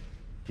put it?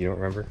 You don't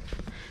remember?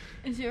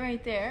 Is it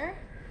right there?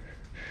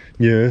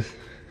 Yes.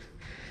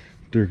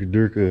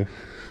 Durka.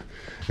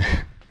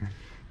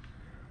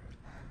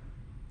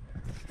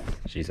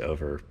 She's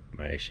over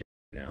my shit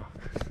now.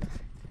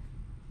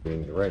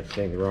 Doing the right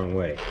thing the wrong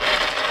way.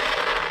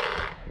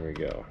 Here we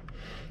go.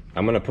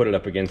 I'm gonna put it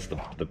up against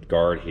the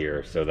guard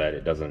here so that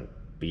it doesn't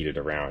beat it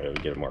around. It'll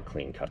get a more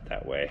clean cut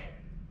that way.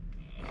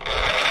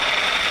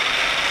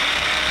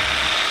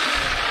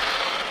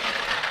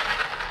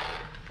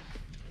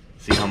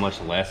 See how much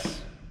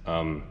less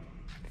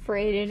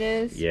Frayed it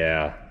is?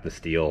 yeah, the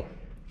steel.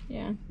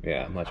 Yeah.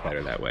 Yeah, much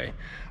better that way.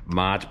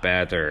 Much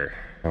better.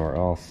 And we're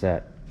all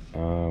set.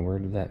 Where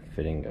did that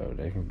fitting go?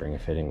 Did I even bring a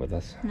fitting with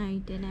us? No, you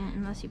didn't,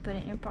 unless you put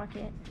it in your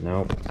pocket.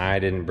 Nope, I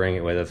didn't bring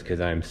it with us because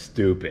I'm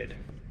stupid.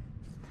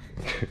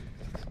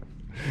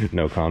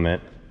 No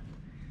comment.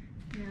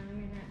 No,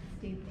 you're not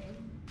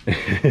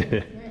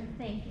stupid. You're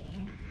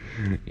thinking.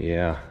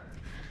 Yeah.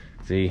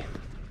 See,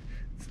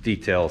 it's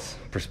details.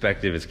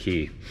 Perspective is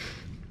key.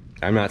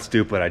 I'm not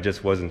stupid, I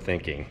just wasn't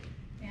thinking.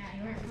 Yeah,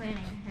 you weren't planning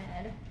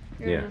ahead.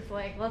 You're Yeah. just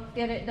like, let's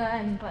get it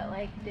done, but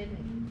like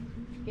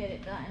didn't get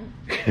it done.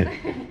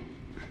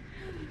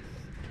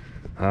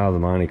 Oh, the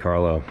Monte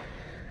Carlo.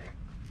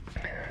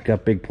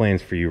 Got big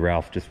plans for you,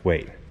 Ralph. Just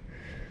wait.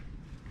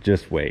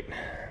 Just wait.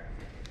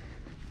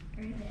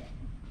 Where is it?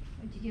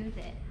 What'd you do with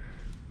it?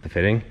 The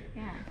fitting?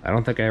 Yeah. I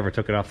don't think I ever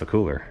took it off the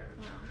cooler.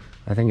 Oh.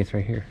 I think it's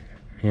right here.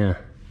 Yeah.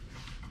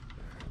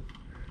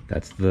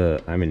 That's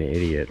the I'm an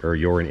idiot or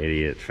you're an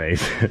idiot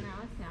face. No,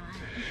 it's not.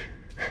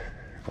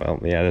 Well,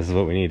 yeah, this is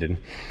what we needed.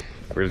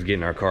 We're just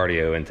getting our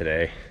cardio in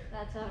today.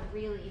 That's a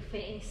really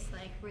face,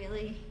 like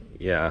really.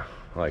 Yeah,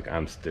 like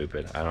I'm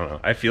stupid. I don't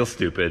know. I feel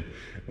stupid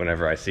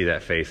whenever I see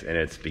that face, and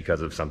it's because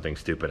of something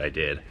stupid I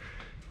did.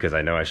 Because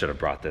I know I should have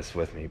brought this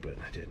with me, but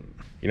I didn't.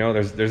 You know,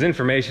 there's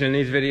information in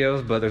these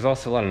videos, but there's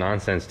also a lot of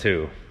nonsense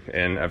too.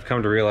 And I've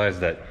come to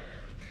realize that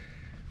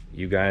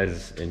you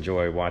guys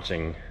enjoy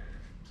watching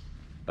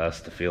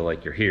us to feel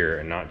like you're here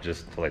and not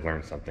just to like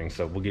learn something.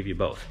 So we'll give you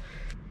both.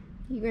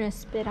 You're gonna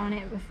spit on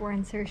it before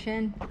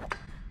insertion.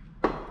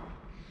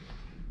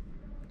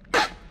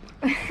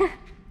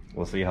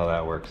 We'll see how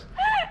that works.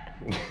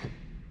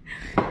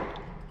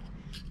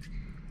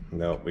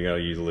 No, we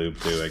gotta use lube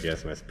too. I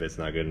guess my spit's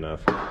not good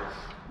enough.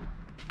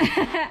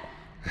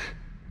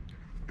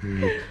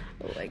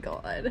 Oh my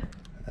god.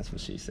 That's what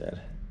she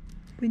said.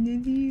 What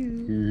did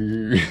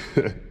you?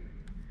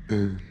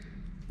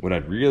 What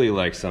I'd really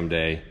like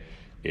someday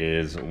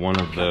is one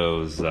of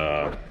those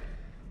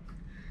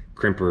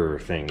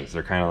crimper things.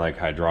 They're kind of like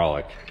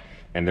hydraulic,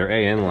 and they're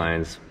AN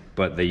lines,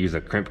 but they use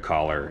a crimp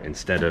collar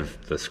instead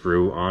of the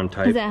screw-on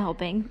type. Is that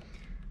helping?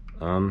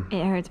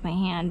 It hurts my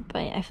hand,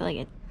 but I feel like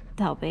it's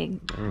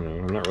helping. I don't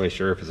know. I'm not really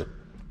sure if it's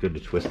good to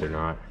twist or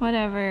not.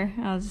 Whatever.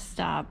 I'll just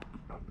stop.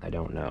 I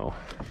don't know.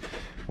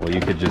 Well, you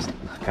could just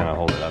kind of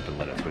hold it up and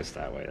let it twist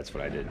that way. That's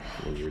what I did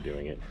when you were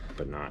doing it,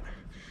 but not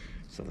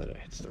so that it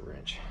hits the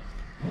wrench.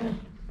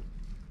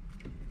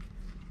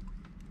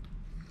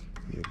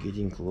 You're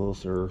getting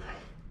closer.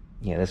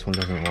 Yeah, this one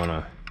doesn't want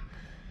to.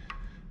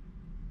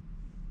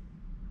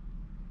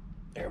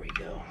 There we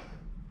go.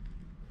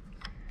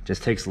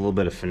 Just takes a little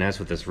bit of finesse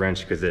with this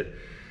wrench because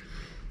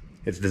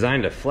it's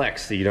designed to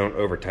flex so you don't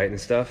over tighten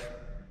stuff.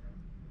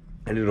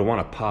 And it'll want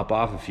to pop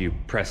off if you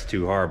press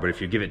too hard, but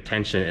if you give it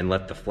tension and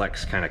let the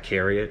flex kind of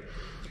carry it,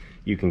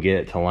 you can get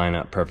it to line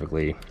up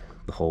perfectly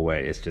the whole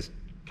way. It's just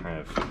kind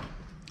of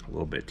a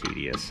little bit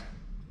tedious.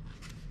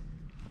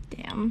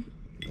 Damn.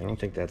 I don't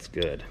think that's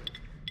good.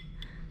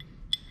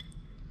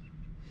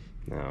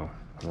 No,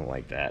 I don't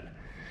like that.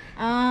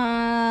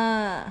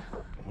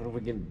 What are we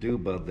gonna do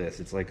about this?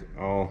 It's like,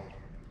 oh,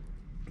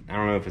 I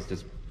don't know if it's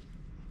just,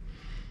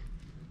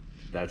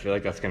 I feel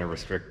like that's gonna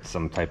restrict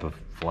some type of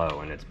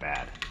flow and it's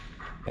bad.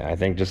 Yeah, I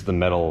think just the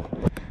metal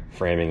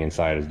framing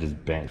inside is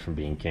just bent from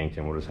being kinked,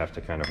 and we'll just have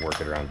to kind of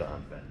work it around to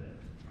unbend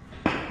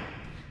it.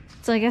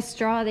 It's like a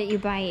straw that you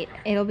bite.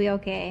 It'll be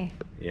okay.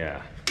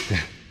 Yeah.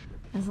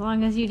 As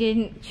long as you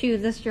didn't chew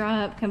the straw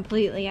up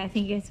completely, I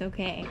think it's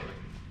okay.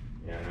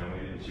 Yeah, no,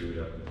 we didn't chew it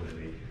up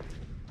completely.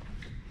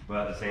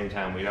 But at the same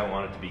time, we don't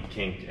want it to be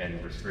kinked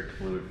and restrict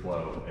fluid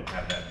flow and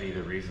have that be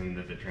the reason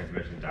that the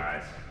transmission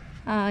dies.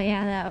 Oh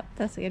yeah,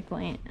 that's a good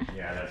point.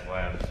 Yeah, that's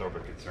why I'm so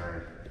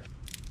concerned.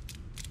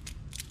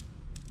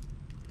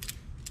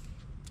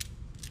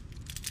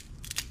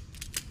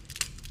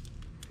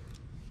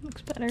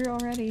 Looks better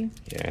already.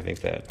 Yeah, I think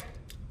that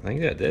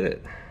did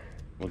it.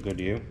 Look good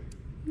to you?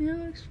 Yeah,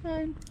 looks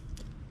fine.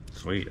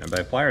 Sweet. And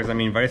by pliers, I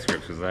mean vice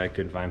grips, because I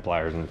couldn't find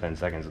pliers in the 10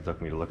 seconds it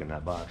took me to look in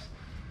that box.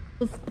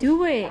 Let's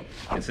do it.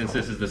 And since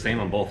this is the same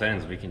on both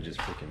ends, we can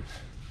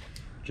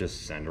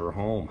just send her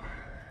home.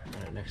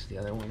 Next to the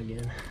other one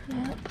again.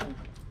 Yeah.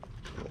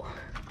 Cool.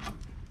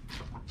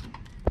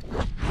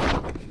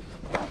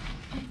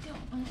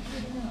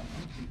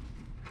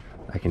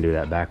 I can do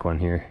that back one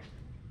here.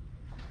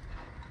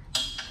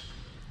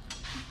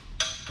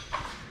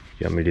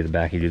 You want me to do the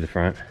back, you do the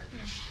front?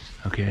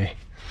 Yeah. Okay.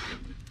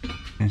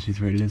 And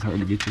she's right, it is hard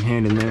to get your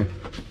hand in there.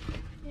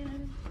 Yeah.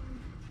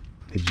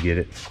 Did you get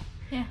it?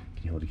 Yeah.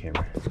 Can you hold the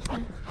camera?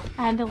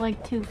 I had to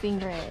like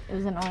 2-finger it. It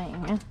was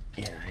annoying.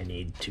 Yeah, I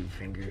need 2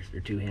 fingers or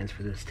 2 hands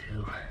for this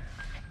too.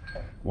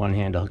 One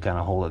hand to kind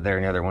of hold it there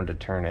and the other one to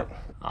turn it.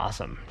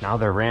 Awesome. Now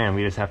they're ran,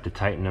 we just have to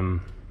tighten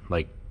them,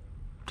 like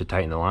to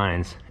tighten the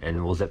lines,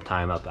 and we'll zip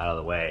tie them up out of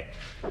the way.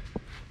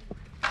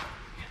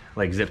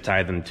 Like zip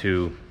tie them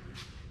to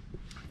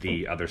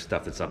the other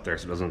stuff that's up there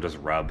so it doesn't just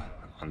rub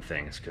on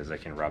things, because they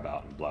can rub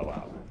out and blow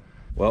out.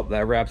 Well,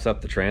 that wraps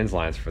up the trans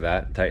lines for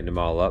that. Tighten them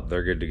all up,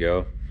 they're good to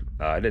go.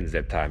 I didn't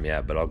zip tie them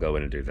yet, but I'll go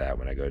in and do that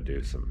when I go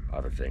do some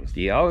other things.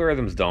 The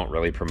algorithms don't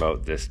really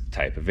promote this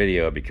type of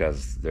video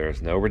because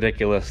there's no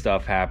ridiculous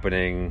stuff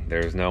happening.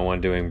 There's no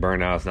one doing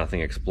burnouts, nothing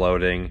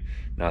exploding,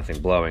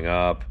 nothing blowing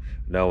up,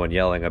 no one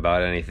yelling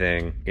about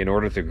anything. In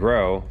order to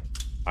grow,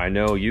 I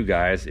know you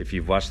guys, if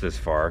you've watched this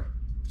far,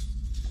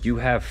 you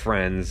have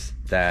friends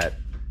that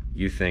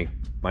you think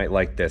might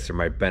like this or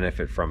might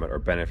benefit from it or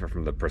benefit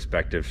from the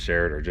perspective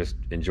shared or just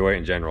enjoy it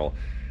in general.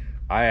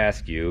 I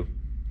ask you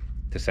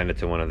to send it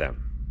to one of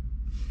them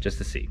just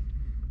to see,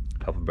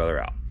 help a brother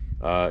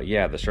out.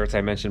 Yeah, the shirts I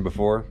mentioned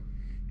before,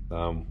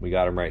 we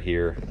got them right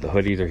here. The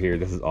hoodies are here.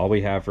 This is all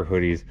we have for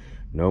hoodies.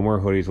 No more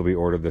hoodies will be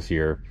ordered this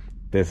year.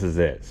 This is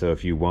it. So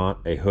if you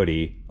want a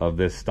hoodie of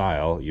this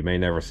style, you may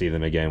never see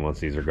them again once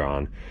these are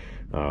gone.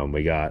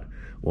 We got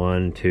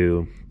 1,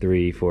 2,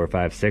 3, 4,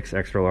 5, 6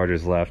 extra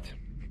larges left,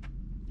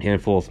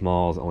 handful of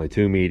smalls, only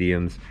 2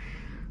 mediums.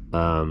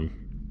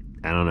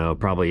 I don't know,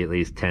 probably at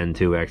least 10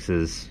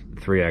 2Xs,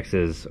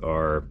 3Xs,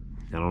 or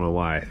I don't know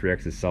why.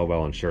 3Xs sell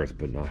well in shirts,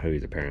 but not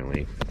hoodies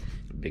apparently.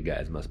 Big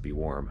guys must be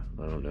warm.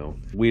 I don't know.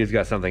 We just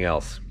got something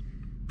else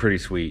pretty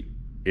sweet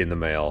in the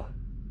mail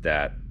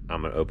that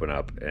I'm gonna open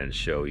up and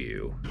show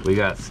you. We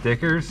got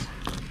stickers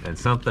and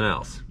something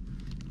else.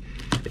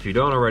 If you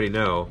don't already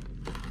know,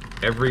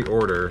 every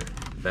order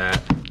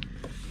that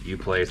you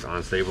place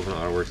on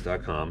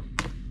staplesandautoworks.com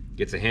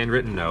gets a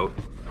handwritten note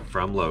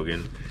from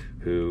Logan,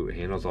 who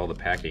handles all the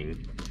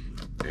packing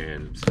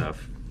and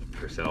stuff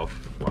herself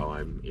while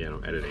I'm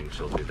editing.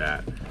 She'll do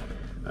that.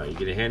 You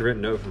get a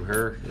handwritten note from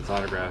her. It's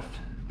autographed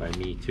by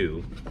me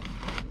too.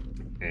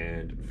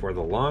 And for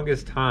the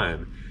longest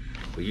time,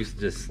 we used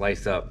to just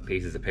slice up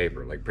pieces of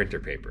paper, like printer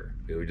paper.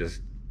 We would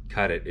just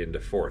cut it into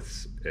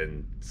fourths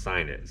and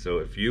sign it. So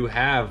if you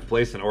have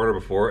placed an order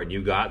before and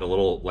you got the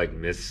little like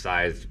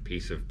missized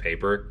piece of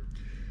paper,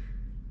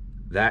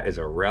 that is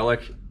a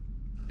relic,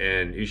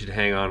 and you should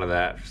hang on to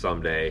that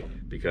someday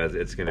because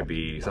it's going to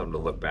be something to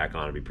look back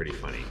on and be pretty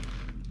funny.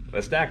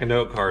 A stack of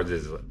note cards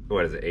is,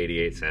 what is it,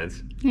 88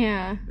 cents?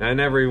 Yeah. And I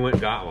never even went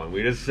and got one.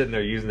 We were just sitting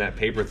there using that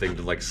paper thing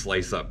to like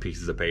slice up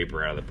pieces of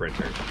paper out of the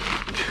printer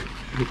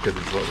because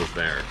it's what was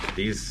there.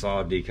 These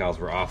saw decals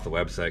were off the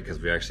website because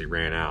we actually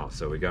ran out,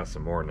 so we got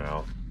some more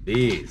now.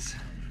 These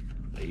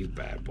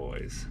bad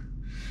boys.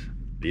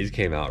 These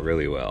came out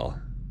really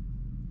well.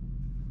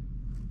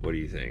 What do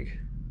you think?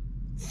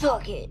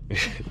 Suck it.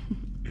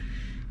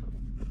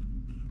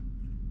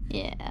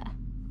 Yeah.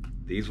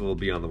 These will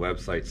be on the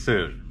website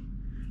soon.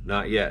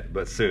 Not yet,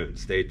 but soon.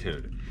 Stay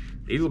tuned.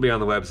 These will be on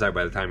the website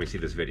by the time you see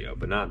this video,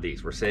 but not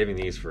these. We're saving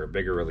these for a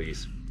bigger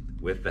release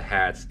with the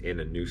hats in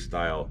a new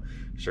style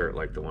shirt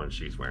like the one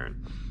she's wearing.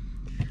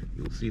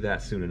 You'll see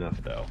that soon enough,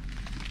 though.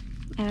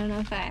 I don't know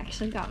if I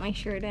actually got my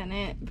shirt in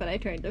it, but I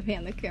tried to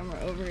pan the camera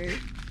over.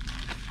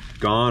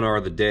 Gone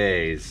are the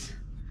days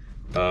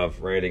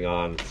of writing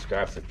on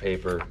scraps of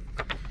paper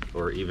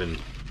or even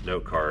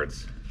note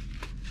cards.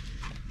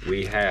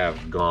 We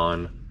have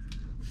gone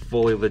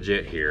fully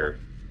legit here.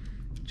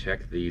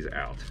 Check these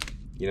out.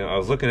 You know, I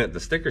was looking at the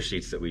sticker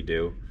sheets that we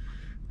do,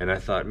 and I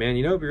thought, man,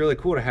 you know, it'd be really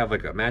cool to have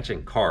like a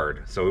matching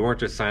card. So we weren't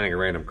just signing a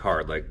random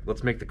card. Like,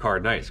 let's make the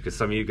card nice, because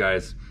some of you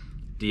guys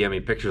DM me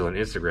pictures on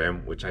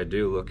Instagram, which I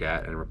do look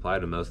at and reply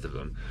to most of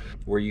them,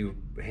 where you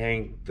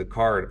hang the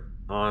card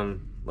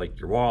on like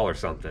your wall or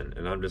something.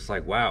 And I'm just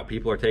like, wow,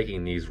 people are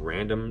taking these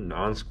random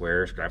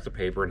non-square scraps of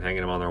paper and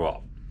hanging them on their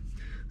wall.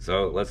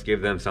 So let's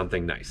give them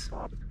something nice.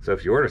 So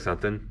if you order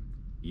something,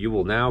 you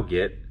will now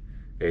get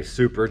a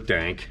super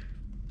dank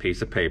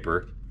piece of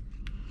paper.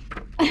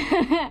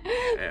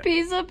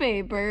 Piece of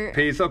paper.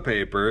 Piece of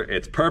paper.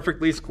 It's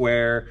perfectly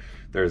square.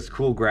 There's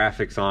cool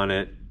graphics on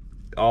it.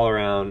 All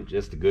around,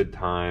 just a good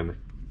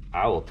time.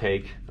 I will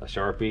take a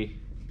Sharpie.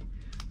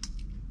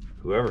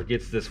 Whoever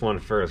gets this one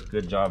first,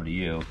 good job to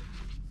you.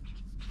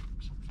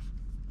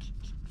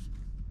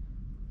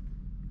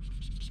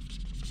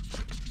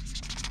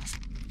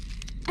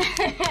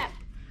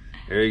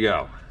 There you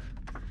go.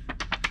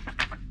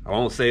 I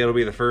won't say it'll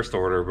be the first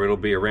order, but it'll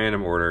be a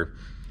random order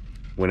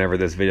whenever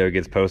this video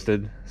gets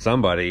posted.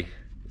 Somebody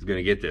is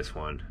gonna get this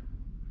one.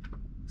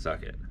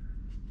 Suck it.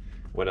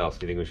 What else?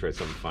 Do you think we should write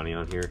something funny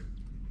on here?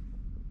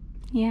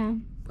 Yeah.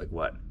 Like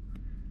what?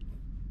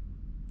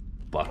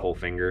 Butthole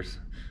fingers?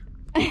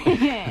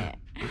 Yeah.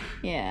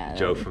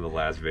 Joke from the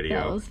last video.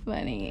 That was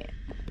funny.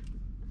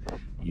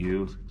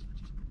 You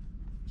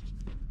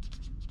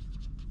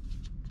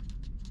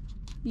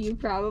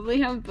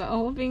probably have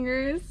butthole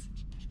fingers.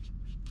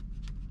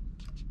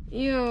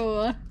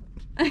 Ew.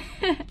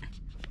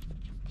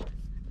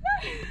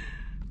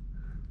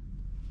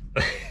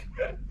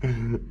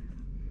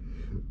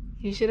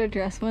 You should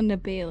address one to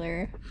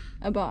Baylor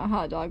about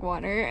hot dog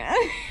water.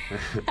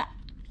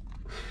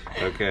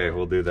 Okay,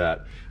 we'll do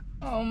that.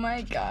 Oh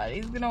my god,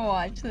 he's gonna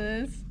watch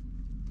this.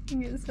 I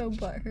get so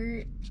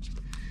butthurt.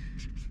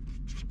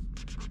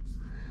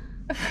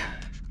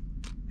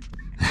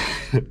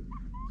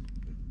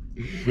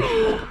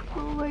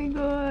 Oh my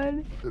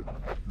god.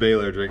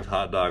 Baylor drinks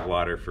hot dog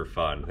water for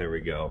fun. There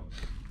we go.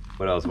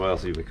 What else? What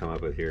else did we come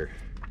up with here?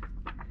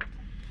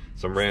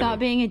 Some random. Stop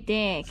being a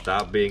dick.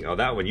 Stop being. Oh,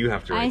 that one you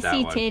have to write. I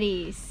see one.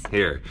 titties.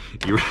 Here,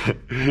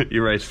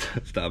 you write.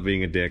 Stop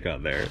being a dick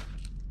on there.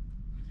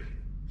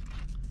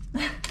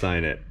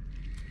 Sign it.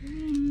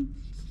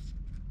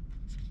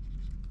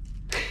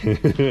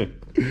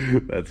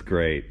 That's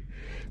great.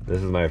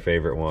 This is my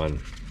favorite one.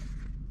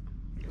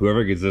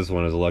 Whoever gets this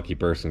one is a lucky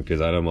person, because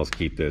I'd almost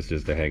keep this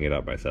just to hang it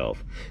up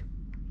myself.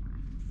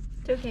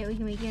 It's okay, we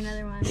can make you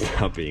another one.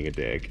 Stop being a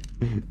dick.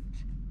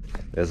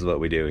 This is what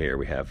we do here.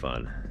 We have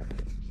fun.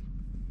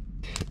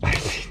 I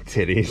see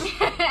titties.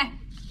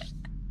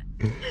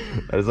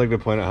 I just like to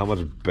point out how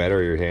much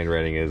better your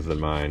handwriting is than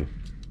mine.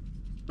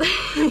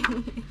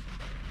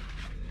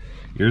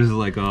 Yours is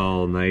like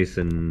all nice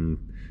and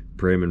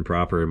prim and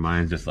proper, and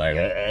mine's just like...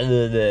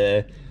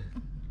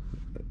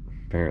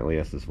 Apparently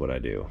this is what I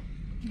do.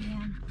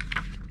 Yeah.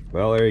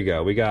 Well, there you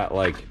go. We got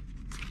like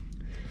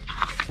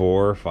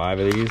 4 or 5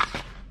 of these.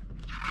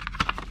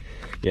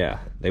 Yeah,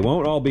 they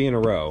won't all be in a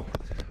row.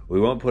 We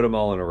won't put them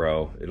all in a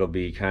row. It'll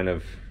be kind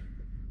of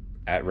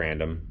at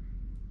random.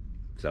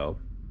 So,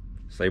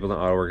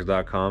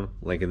 StapletonAutoworks.com,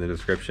 link in the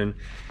description.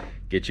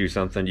 Get you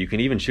something. You can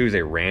even choose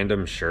a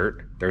random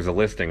shirt. There's a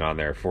listing on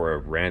there for a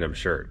random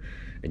shirt.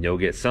 And you'll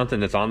get something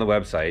that's on the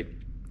website.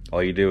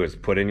 All you do is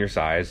put in your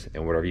size,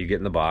 and whatever you get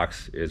in the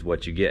box is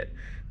what you get.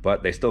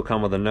 But they still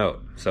come with a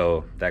note.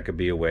 So that could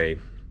be a way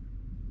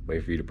for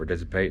you to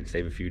participate and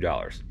save a few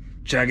dollars.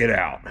 Check it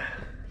out.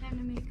 Time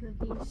to make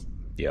cookies.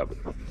 Yep,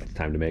 it's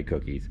time to make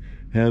cookies.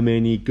 How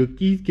many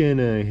cookies can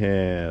I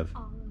have?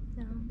 All of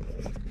them.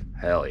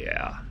 Hell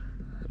yeah.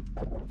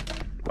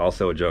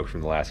 Also a joke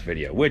from the last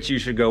video, which you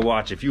should go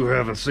watch if you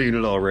haven't seen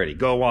it already.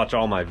 Go watch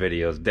all my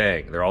videos.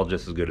 Dang, they're all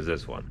just as good as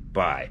this one.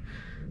 Bye.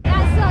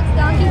 That sucks,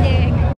 donkey dick.